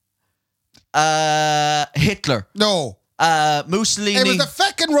Berlin? Hitler. No. Mussolini. It was the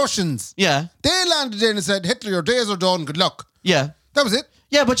fucking Russians. Yeah. They landed in and said, Hitler, your days are done. Good luck. Yeah. That was it.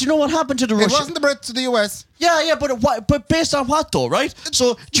 Yeah, but you know what happened to the Russians? It wasn't the Brits or the US. Yeah, but based on what though, right?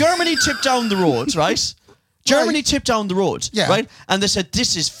 So Germany tipped down the roads, right? Germany tipped down the roads, right? And they said,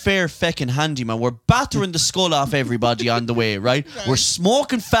 this is fair feckin' handy, man. We're battering the skull off everybody on the way, right? We're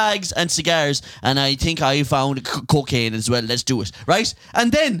smoking fags and cigars, and I think I found cocaine as well. Let's do it, right?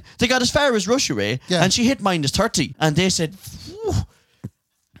 And then they got as far as Russia, and she hit -30, and they said,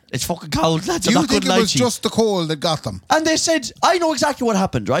 it's fucking cold, lads. Do you think it was just the cold that got them? And they said, I know exactly what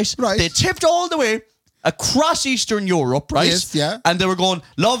happened, right? Right. They tipped all the way across Eastern Europe, right? Yes, yeah. And they were going,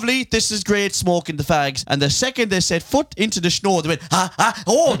 lovely, this is great, smoking the fags. And the second they set foot into the snow, they went,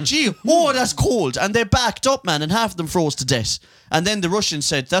 oh, gee, oh, that's cold. And they backed up, man, and half of them froze to death. And then the Russians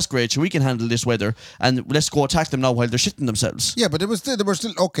said, that's great, so we can handle this weather, and let's go attack them now while they're shitting themselves. Yeah, but they were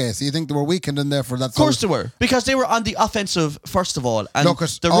still okay, so you think they were weakened in there for that? Of course they were, because they were on the offensive, first of all, and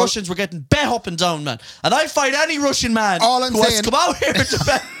the Russians were getting bet up and down, man. And I'd fight any Russian man who has to come out here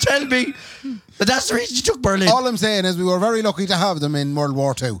to tell me that that's the reason you took Berlin. All I'm saying is we were very lucky to have them in World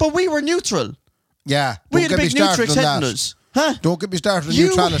War II. But we were neutral. Yeah. We had a big neutral hitting us. Huh? Don't get me started on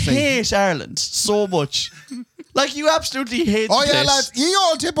neutrality. You hate Ireland so much. Like, you absolutely hate the place. Lads, you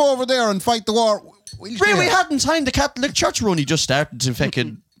all tip over there and fight the war. We hadn't time. The Catholic Church were only just starting to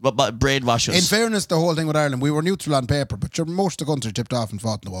fucking brainwash us. In fairness, the whole thing with Ireland, we were neutral on paper, but most of the country tipped off and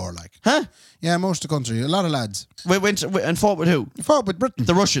fought in the war, like. Huh? Yeah, most of the country. A lot of lads. We went and fought with who? Fought with Britain.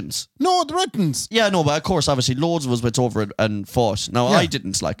 The Russians. No, the Britons. Yeah, no, but of course, obviously, loads of us went over and fought. Now, I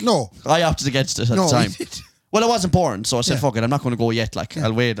didn't, like. No. I opted against it at the time. Well, I wasn't born, so I said, fuck it, I'm not going to go yet, like,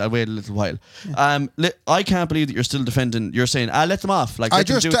 I'll wait a little while. I can't believe that you're still defending, you're saying, let them off, like, let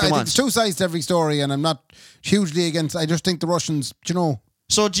them do what they want. It's two sides to every story, and I'm not hugely against, I just think the Russians, you know.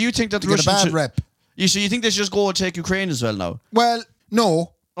 So do you think that the Russians get a bad rep? So you think they should just go and take Ukraine as well now? Well,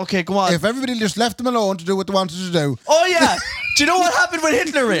 no. Okay, go on. If everybody just left them alone to do what they wanted to do. Oh, yeah. Do you know what happened with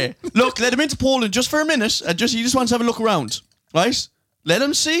Hitler, Ray? Look, let him into Poland just for a minute, and he just wants to have a look around, right? Let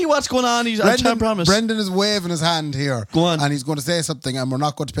him see what's going on. I can't promise. Brendan is waving his hand here. Go on. And he's going to say something, and we're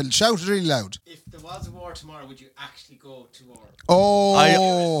not going to shout it really loud. If there was a war tomorrow, would you actually go to war?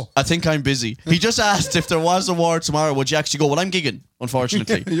 Oh. I think I'm busy. He just asked if there was a war tomorrow, would you actually go? Well, I'm gigging,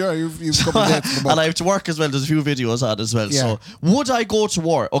 unfortunately. Yeah, you've come dates and I have to work as well. There's a few videos on as well. Yeah. So, would I go to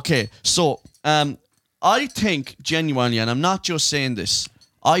war? Okay, so I think genuinely, and I'm not just saying this,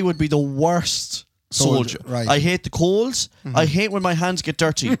 I would be the worst soldier. Right. I hate the colds. Mm-hmm. I hate when my hands get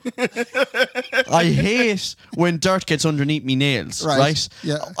dirty. I hate when dirt gets underneath me nails. Right?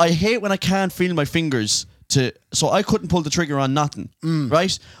 Yeah. I hate when I can't feel my fingers. So I couldn't pull the trigger on nothing.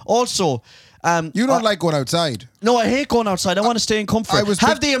 Right? Also, you don't like going outside. No, I hate going outside. I want to stay in comfort.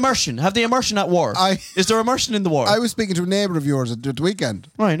 Have the immersion at war. Is there immersion in the war? I was speaking to a neighbour of yours at the weekend.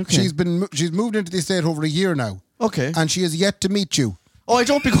 Right, okay. She's moved into the estate over a year now. Okay. And she has yet to meet you. Oh, I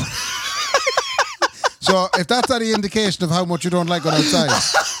don't be going... So if that's any indication of how much you don't like going outside.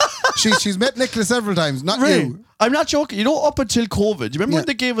 She's met Nicola several times, not you. I'm not joking. You know, up until COVID, do you remember when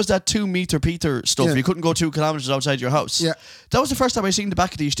they gave us that 2 meter Peter stuff? Yeah. You couldn't go 2 kilometres outside your house. Yeah. That was the first time I seen the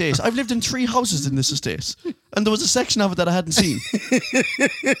back of the estate. I've lived in 3 houses in this estate, and there was a section of it that I hadn't seen.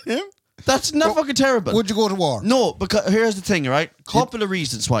 That's not fucking terrible. Would you go to war? No, because here's the thing, right? Couple of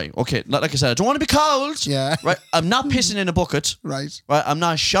reasons why. Okay, like I said, I don't want to be cold. Yeah. Right. I'm not pissing in a bucket. Right. Right. I'm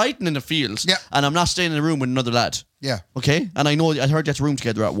not shiting in the fields. Yeah. And I'm not staying in a room with another lad. Yeah. Okay. And I heard that's room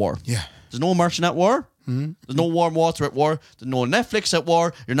together at war. Yeah. There's no immersion at war. Mm-hmm. There's no warm water at war. There's no Netflix at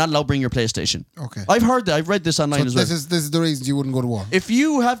war. You're not allowed to bring your PlayStation. Okay. I've heard that. I've read this online as well. This is the reason you wouldn't go to war. If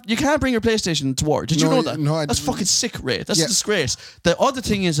you can't bring your PlayStation to war. Did you know that? No, that's fucking sick, Ray. That's a disgrace. The other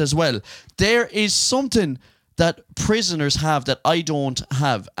thing is as well, there is something that prisoners have that I don't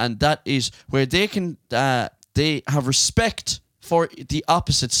have, and that is where they can they have respect for the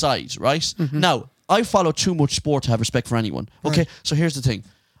opposite side, right? Mm-hmm. Now, I follow too much sport to have respect for anyone. Okay, so here's the thing.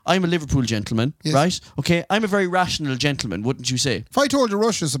 I'm a Liverpool gentleman, Yes. right? Okay, I'm a very rational gentleman, wouldn't you say? If I told you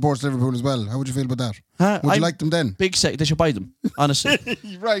Russia supports Liverpool as well, how would you feel about that? Would you I'm like them then? Big they should buy them, honestly.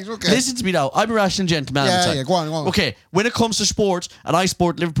 Right, okay. Listen to me now. I'm a rational gentleman. Yeah, go on. Okay, when it comes to sports, and I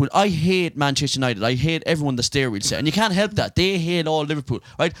support Liverpool, I hate Manchester United. I hate everyone the stair wheel set. And you can't help that. They hate all Liverpool,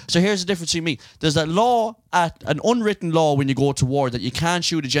 right? So here's the difference between me. There's an unwritten law when you go to war that you can't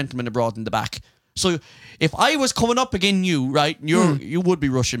shoot a gentleman abroad in the back. So if I was coming up against you, right, you would be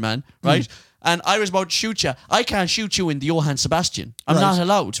Russian, man, right? And I was about to shoot you, I can't shoot you in the Johann Sebastian. I'm not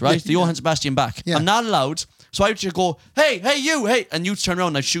allowed, right? The Johann Sebastian back. Yeah. I'm not allowed. So I would just go, hey, you, and you'd turn around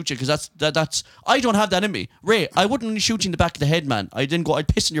and I'd shoot you because that's I don't have that in me. Ray, I wouldn't only shoot you in the back of the head, man. I'd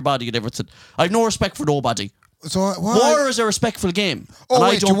piss in your body and everything. I've no respect for nobody. So war is a respectful game. Oh, and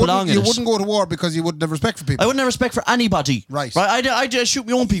wait, I don't belong in it. You wouldn't go to war because you wouldn't have respect for people. I wouldn't have respect for anybody. Right. I just shoot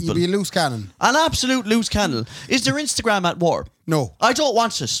my own people. You'd be a loose cannon. An absolute loose cannon. Is there Instagram at war? No. I don't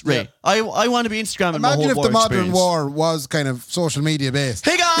want this, Ray. Yeah. I want to be Instagramming my whole Imagine if war the modern experience. war was kind of social media based.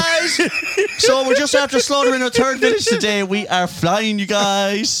 Hey guys! So we're just after slaughtering our third village today. We are flying, you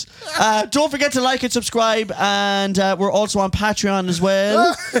guys. Don't forget to like and subscribe, and we're also on Patreon as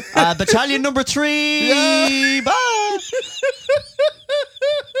well. Battalion number 3. Yeah. Bye.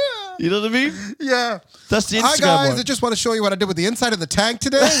 You know what I mean? Yeah. That's the Instagram Hi guys, one. I just want to show you what I did with the inside of the tank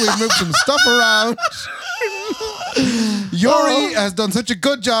today. We've moved some stuff around. Yuri has done such a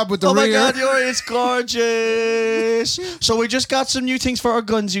good job with the rear. Oh my God, Yuri, it's gorgeous. So we just got some new things for our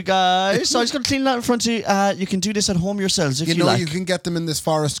guns, you guys. So I'm just going to clean that in front of you. You can do this at home yourselves if you like. You can get them in this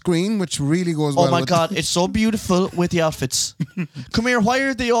forest green, which really goes well. Oh my God, it's so beautiful with the outfits. Come here, why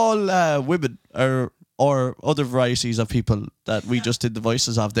are they all women or other varieties of people that we just did the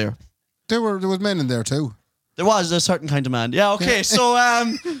voices of there? There was men in there too. There was a certain kind of man. Yeah, okay. So,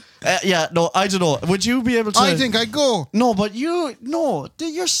 no, I don't know. Would you be able to? I think I'd go. No, but you're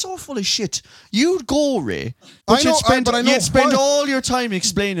so full of shit. You'd go, Ray. But you'd spend why. all your time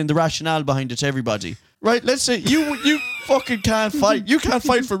explaining the rationale behind it to everybody. Right? Let's say you fucking can't fight. You can't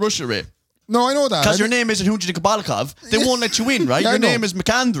fight for Russia, Ray. No, I know that. Because your name isn't Hunjin Kabalkov. They won't let you in, right? Yeah, Your name is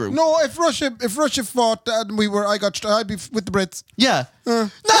McAndrew. No, if Russia fought and I'd be with the Brits. Yeah.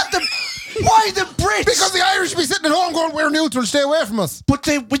 Not the... Why the Brits? Because the Irish be sitting at home going, we're neutral, stay away from us. But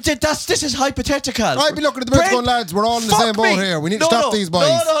this is hypothetical. I'd be looking at the Brits going, lads, we're all in the same boat here. We need to stop these boys.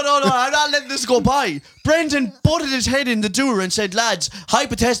 No, I'm not letting this go by. Brendan butted his head in the door and said, lads,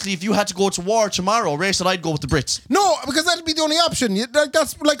 hypothetically, if you had to go to war tomorrow, Ray said I'd go with the Brits. No, because that'd be the only option.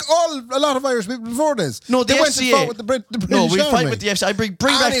 That's like a lot of Irish people before this. No, the they FCA. went to fight with the British No, we Army. fight with the FCA. I bring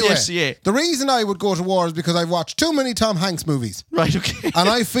back the FCA. The reason I would go to war is because I've watched too many Tom Hanks movies. Right, okay. And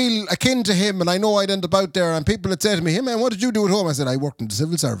I feel akin to him, and I know I'd end up out there, and people would say to me, hey man, what did you do at home? I said, I worked in the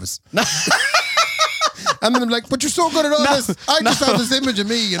civil service. And then I'm like, but you're so good at all this. I just have this image of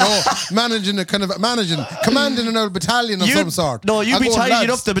me, commanding an old battalion of some sort. No, you'd be tidying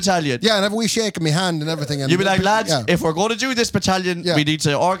up the battalion. Yeah, and have a wee shake in my hand and everything. And you'd be like, lads, if we're going to do this battalion, we need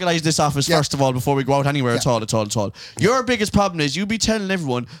to organise this office first of all before we go out anywhere at all. Your biggest problem is you'd be telling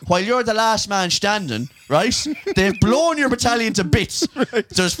everyone, while you're the last man standing, right, they've blown your battalion to bits. Right.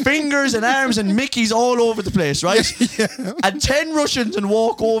 There's fingers and arms and Mickeys all over the place, right? And 10 Russians and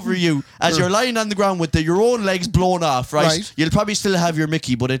walk over you as you're lying on the ground with your own legs blown off, right? You'll probably still have your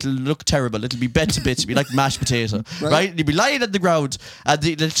Mickey, but it'll look terrible. It'll be bent to bits. It'll be like mashed potato, right? You'll be lying on the ground and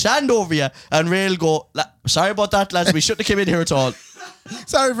they'll stand over you and Ray'll go, sorry about that, lads. We shouldn't have come in here at all.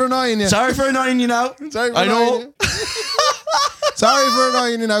 Sorry for annoying you. Sorry for annoying you now. Sorry for annoying you. Sorry for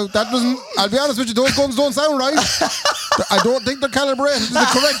annoying you now. That doesn't... I'll be honest with you, those guns don't sound right. I don't think they're calibrated to the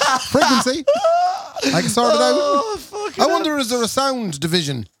correct frequency. I can sort it out. I wonder, is there a sound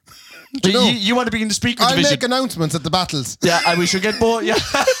division? You want to be in the speaker division? I'll make announcements at the battles. Yeah, and we should get both. Yeah.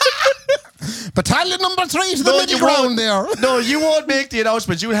 Battalion number 3 to the middle ground there. No, you won't make the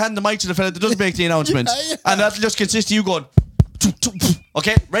announcements. You will hand the mic to the fella that does make the announcements. And that'll just consist of you going,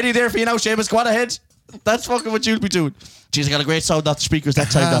 okay, ready there for you now, Seamus. Go on ahead. That's fucking what you'll be doing. Jeez, I got a great sound off the speakers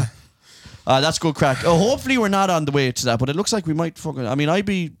that time now. That's good crack. Hopefully we're not on the way to that, but it looks like we might fucking... I mean, I'd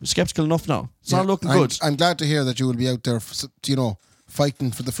be sceptical enough now. It's not looking good. I'm glad to hear that you will be out there,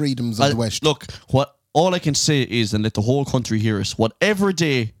 fighting for the freedoms of the West. Look, all I can say is, and let the whole country hear us, whatever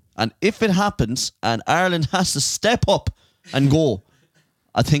day, and if it happens, and Ireland has to step up and go,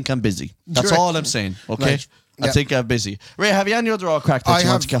 I think I'm busy. That's all I'm saying, okay? Right. I think I'm busy. Ray, have you any other all crack that you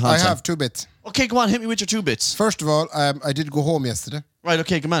want to get on? I have 2 bits. Okay, go on, hit me with your 2 bits. First of all, I did go home yesterday. Right,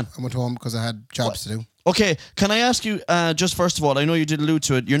 okay, come on. I went home because I had jobs to do. Okay, can I ask you, just first of all, I know you did allude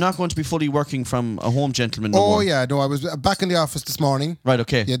to it, you're not going to be fully working from a home gentleman no more. Yeah, no, I was back in the office this morning. Right,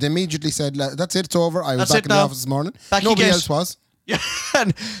 okay. Yeah, they immediately said, that's it, it's over. I was back in the office this morning. Nobody else was. Yeah.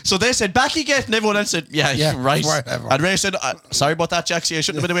 And so they said, back you get, and everyone else said, yeah, right. Whatever. And Ray said, sorry about that, Jaxie. I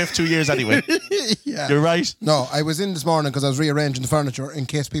shouldn't have been away for 2 years anyway. Yeah. You're right. No, I was in this morning because I was rearranging the furniture in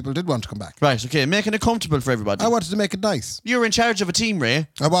case people did want to come back. Right, okay, making it comfortable for everybody. I wanted to make it nice. You're in charge of a team, Ray.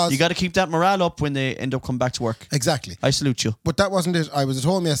 I was. You got to keep that morale up when they end up coming back to work. Exactly. I salute you. But that wasn't it. I was at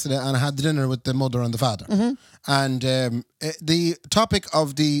home yesterday and I had the dinner with the mother and the father. Mm-hmm. And the topic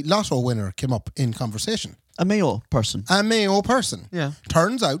of the lotto winner came up in conversation. A Mayo person. A Mayo person. Yeah.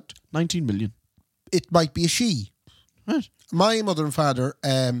 Turns out 19 million. it might be a she. Right. My mother and father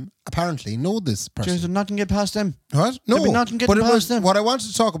apparently know this person. There's nothing get past them. What? No. There'd be nothing getting But it past was, them. what I wanted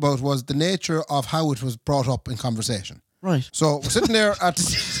to talk about was the nature of how it was brought up in conversation. Right. So we're sitting there at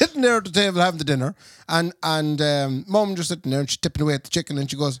the table having the dinner, and Mum just sitting there and she's tipping away at the chicken, and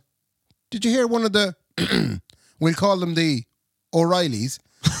she goes, "Did you hear one of the we'll call them the O'Reillys?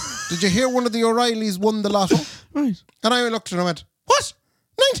 Did you hear one of the O'Reillys won the lotto?" Right. And I looked at her and went, "What?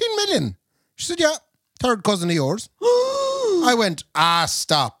 19 million?" She said, "Yeah, third cousin of yours." I went,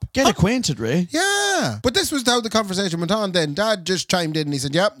 stop. Get acquainted, Ray. Yeah. But this was how the conversation went on then. Dad just chimed in and he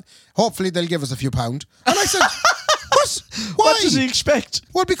said, "Yeah, hopefully they'll give us a few pound." And I said, "What? Why?" What does he expect?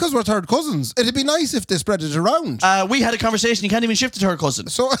 Well, because we're third cousins. It'd be nice if they spread it around. We had a conversation. You can't even shift it to her cousin.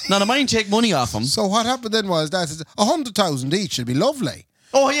 So- none of mine take money off him. So what happened then was Dad said 100,000 each would be lovely.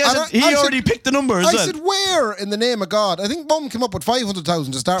 Oh, he has. And He already picked the number as I well. said, where in the name of God? I think Mum came up with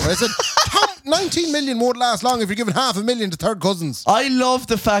 500,000 to start with. I said, 19 million won't last long if you're giving 500,000 to third cousins. I love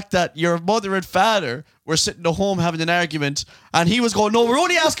the fact that your mother and father were sitting at home having an argument, and he was going, "No, we're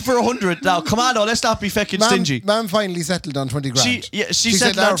only asking for 100 now. Come on, now, let's not be fucking stingy." Mum finally settled on 20 grand. She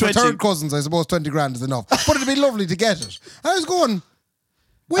said, settled on for 20. third cousins, I suppose 20 grand is enough. But it'd be lovely to get it. And I was going,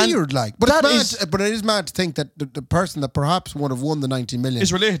 weird, like. But but it is mad to think that the person that perhaps would have won the 19 million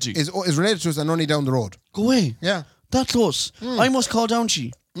Is related to you. is related to us and only down the road. Go away. Yeah. That close. I must call down to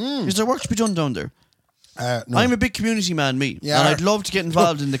you. Is there work to be done down there? No. I'm a big community man, me. Yeah. And I'd love to get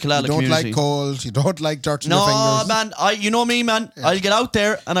involved in the Killala You don't community. like cold. You don't like dirt in your No, fingers. man. You know me, man. I'll get out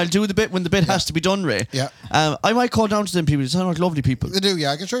there and I'll do the bit when the bit has to be done, Ray. Yeah. I might call down to them people. They sound like lovely people. They do,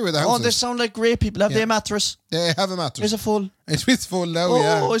 yeah. I can show you where the house Oh, they is. sound like great people. Have they a mattress? They have a mattress. Is it full? It's full now, Oh,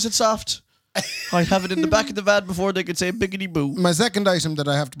 yeah. is it soft? I have it in the back of the van before they could say biggity boo. My second item that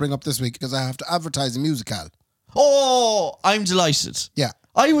I have to bring up this week is I have to advertise a musical. Oh, I'm delighted. Yeah.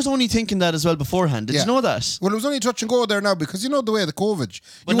 I was only thinking that as well beforehand. Did you know that? Well, it was only touch and go there now because you know the way of the COVID.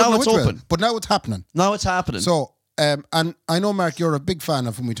 But You now wouldn't it's know which way. open. But now it's happening. Now it's happening. So, and I know, Mark, you're a big fan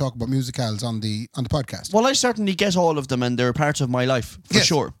of when we talk about musicals on the podcast. Well, I certainly get all of them and they're a part of my life, for Yes.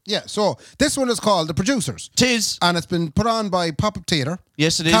 sure. Yeah, so this one is called The Producers. Tis. And it's been put on by Pop-Up Theatre.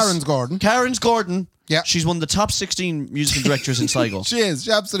 Yes, it is. Karen's Gordon. Karen's Gordon. Yeah. She's one of the top 16 musical directors in Sligo. She is.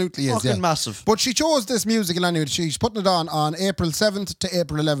 She absolutely is. Fucking Yeah. massive. But she chose this musical anyway. She's putting it on April 7th to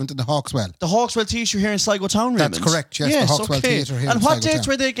April 11th in the Hawkswell. The Hawkswell Theatre here in Sligo Town, Raymond. That's correct, yes, the Hawkswell Theatre here And in what Sligo dates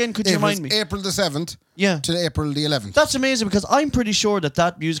Town. were they again? Could you It remind was me? April the 7th Yeah. to April the 11th. That's amazing because I'm pretty sure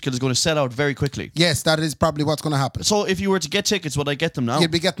that musical is going to sell out very quickly. Yes, that is probably what's going to happen. So if you were to get tickets, would I get them now?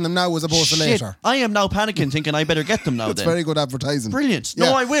 You'd be getting them now as opposed to Shit, later. I am now panicking thinking I better get them now It's then. very good advertising. Brilliant. Yeah.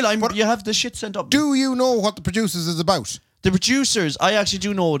 No, I will. But You have the shit sent up. do you know what The Producers is about? The producers, I actually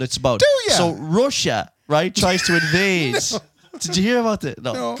do know what it's about. Do ya? So Russia, right, tries to invade. Did you hear about it?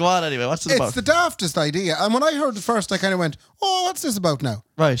 No. Go on anyway. What's it about? It's the daftest idea. And when I heard it first, I kind of went, "Oh, what's this about now?"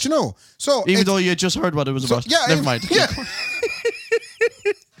 Right. Do you know? So Even it's- though you just heard what it was about. yeah, Never mind. Yeah.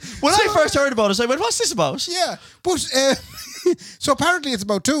 When I first heard about it, I went, what's this about? Yeah, but so apparently it's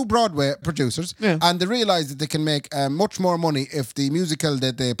about two Broadway producers, Yeah. and they realise that they can make much more money if the musical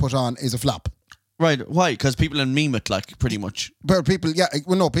that they put on is a flop. Right. Why? Because people in meme it, like, pretty much. But people,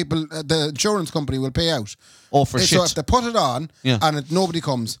 the insurance company will pay out. Oh, for So shit. if they put it on Yeah. and nobody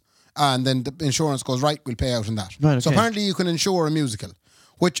comes, and then the insurance goes, right, we'll pay out on that. Right, So okay. apparently you can insure a musical,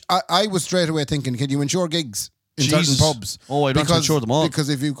 which I was straight away thinking, can you insure gigs in Jesus. certain pubs? Oh, I'd want to insure them all. Because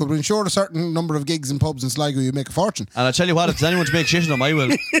if you could insure a certain number of gigs in pubs in Sligo, you make a fortune. And I tell you what, if there's anyone to make shit of them, I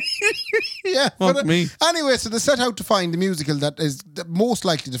will. Yeah. Fuck me. Anyway, so they set out to find the musical that is the most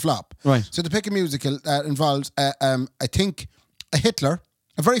likely to flop. Right. So they pick a musical that involves, I think, a Hitler,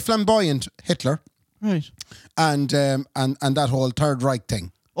 a very flamboyant Hitler, Right. and that whole Third Reich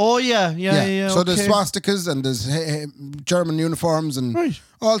thing. Oh, yeah. So okay. there's swastikas and there's German uniforms and Right.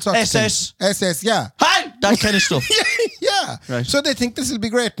 all sorts SS. of things. SS, yeah. Hi! That kind of stuff. Yeah. Right. So they think this will be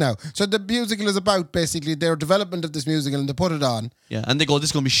great now. So the musical is about basically their development of this musical, and they put it on. Yeah, and they go, this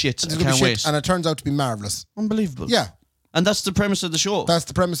is going to be shit. It's I gonna be can't shit, wait. and it turns out to be marvellous. Unbelievable. Yeah. And that's the premise of the show. That's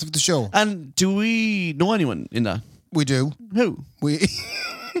the premise of the show. And do we know anyone in that? We do. Who? We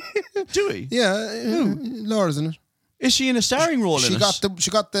Do we? Yeah, Laura's in it. Is she in a starring role in She it?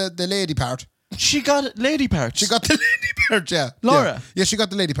 got the lady part. She got lady parts. She got the lady part, yeah. Laura? Yeah, she got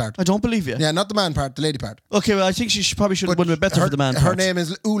the lady part. I don't believe you. Yeah, not the man part, the lady part. Okay, well, I think she probably should have won a bit better for the man Her part. name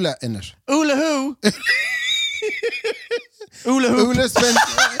is Ula in it. Ula who? Ula who?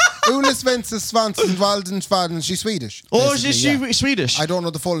 Ula Svensson Waldenfaden. She's Swedish. Oh, is basically, she Swedish? I don't know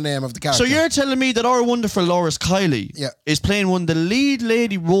the full name of the character. So you're telling me that our wonderful Loris Kiley is playing one of the lead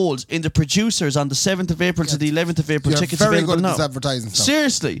lady roles in The Producers on the 7th of April to the 11th of April. You're Tickets very available good at now. this advertising stuff.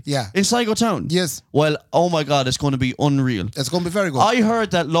 Seriously? Yeah. In Sligo Town? Yes. Well, oh my God, it's going to be unreal. It's going to be very good. I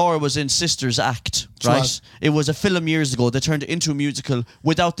heard that Laura was in Sisters Act, right? was. It was a film years ago. They turned it into a musical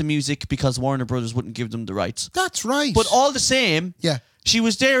without the music because Warner Brothers wouldn't give them the rights. That's right. But all the same, yeah. she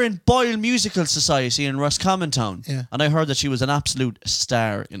was there in Boyle Musical Society in Roscommon Town. Yeah. And I heard that she was an absolute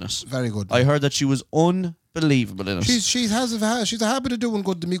star in it. Very good. I heard that she was unbelievable in it. She's a habit of doing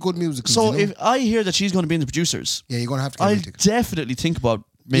good musicals. So you know? if I hear that she's going to be in The Producers, yeah, you're going to have to get I'll a ticket. definitely think about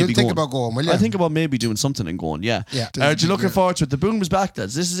maybe You'll going. think about going, will you? I think about maybe doing something and going, yeah. Yeah. Are you looking forward to it? The boom is back,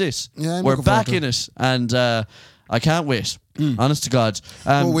 lads. This is it. Yeah, I'm We're looking back forward to in it. And I can't wait. Honest to God.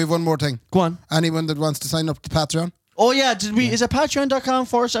 Oh, we have one more thing. Go on. Anyone that wants to sign up to Patreon? Oh, yeah. Is it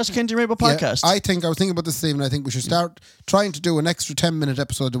patreon.com/Kenty Rainbow Podcast? Yeah, I was thinking about this evening. I think we should start trying to do an extra 10-minute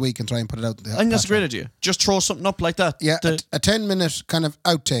episode a week and try and put it out. I think that's a great idea. Just throw something up like that. Yeah, a 10-minute kind of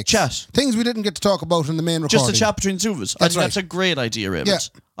outtake. Chat. Things we didn't get to talk about in the main recording. Just a chat between the two of us. I think right. that's a great idea, Raymond. Yeah.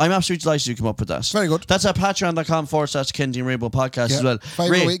 I'm absolutely delighted you come up with that. Very good. That's at patreon.com/Kenty Rainbow Podcast as well.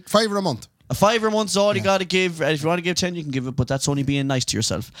 $5 a week, $5 a month. A $5 a month is all you got to give. If you want to give 10, you can give it, but that's only being nice to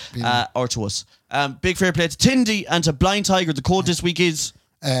yourself or to us. Big fair play to Tindy and to Blind Tiger. The code this week is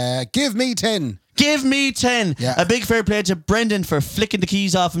Give me 10. Give me 10. Yeah. A big fair play to Brendan for flicking the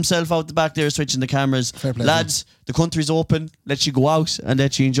keys off himself out the back there, switching the cameras. Fair play, lads. The country's open. Let you go out and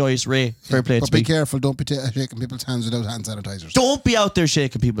let you enjoy it. Ray, fair play But to be me. careful. Don't be shaking people's hands without hand sanitizers. Don't be out there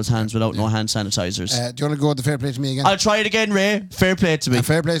shaking people's hands without no hand sanitizers. Do you want to go with the fair play to me again? I'll try it again, Ray. Fair play to me. And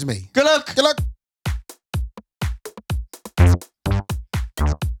fair play to me. Good luck. Good luck.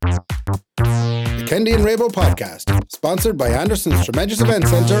 The Kendi and Rabo podcast, sponsored by Anderson's Tremendous Event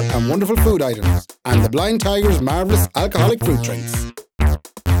Centre and Wonderful Food Items, and the Blind Tiger's marvellous alcoholic fruit drinks.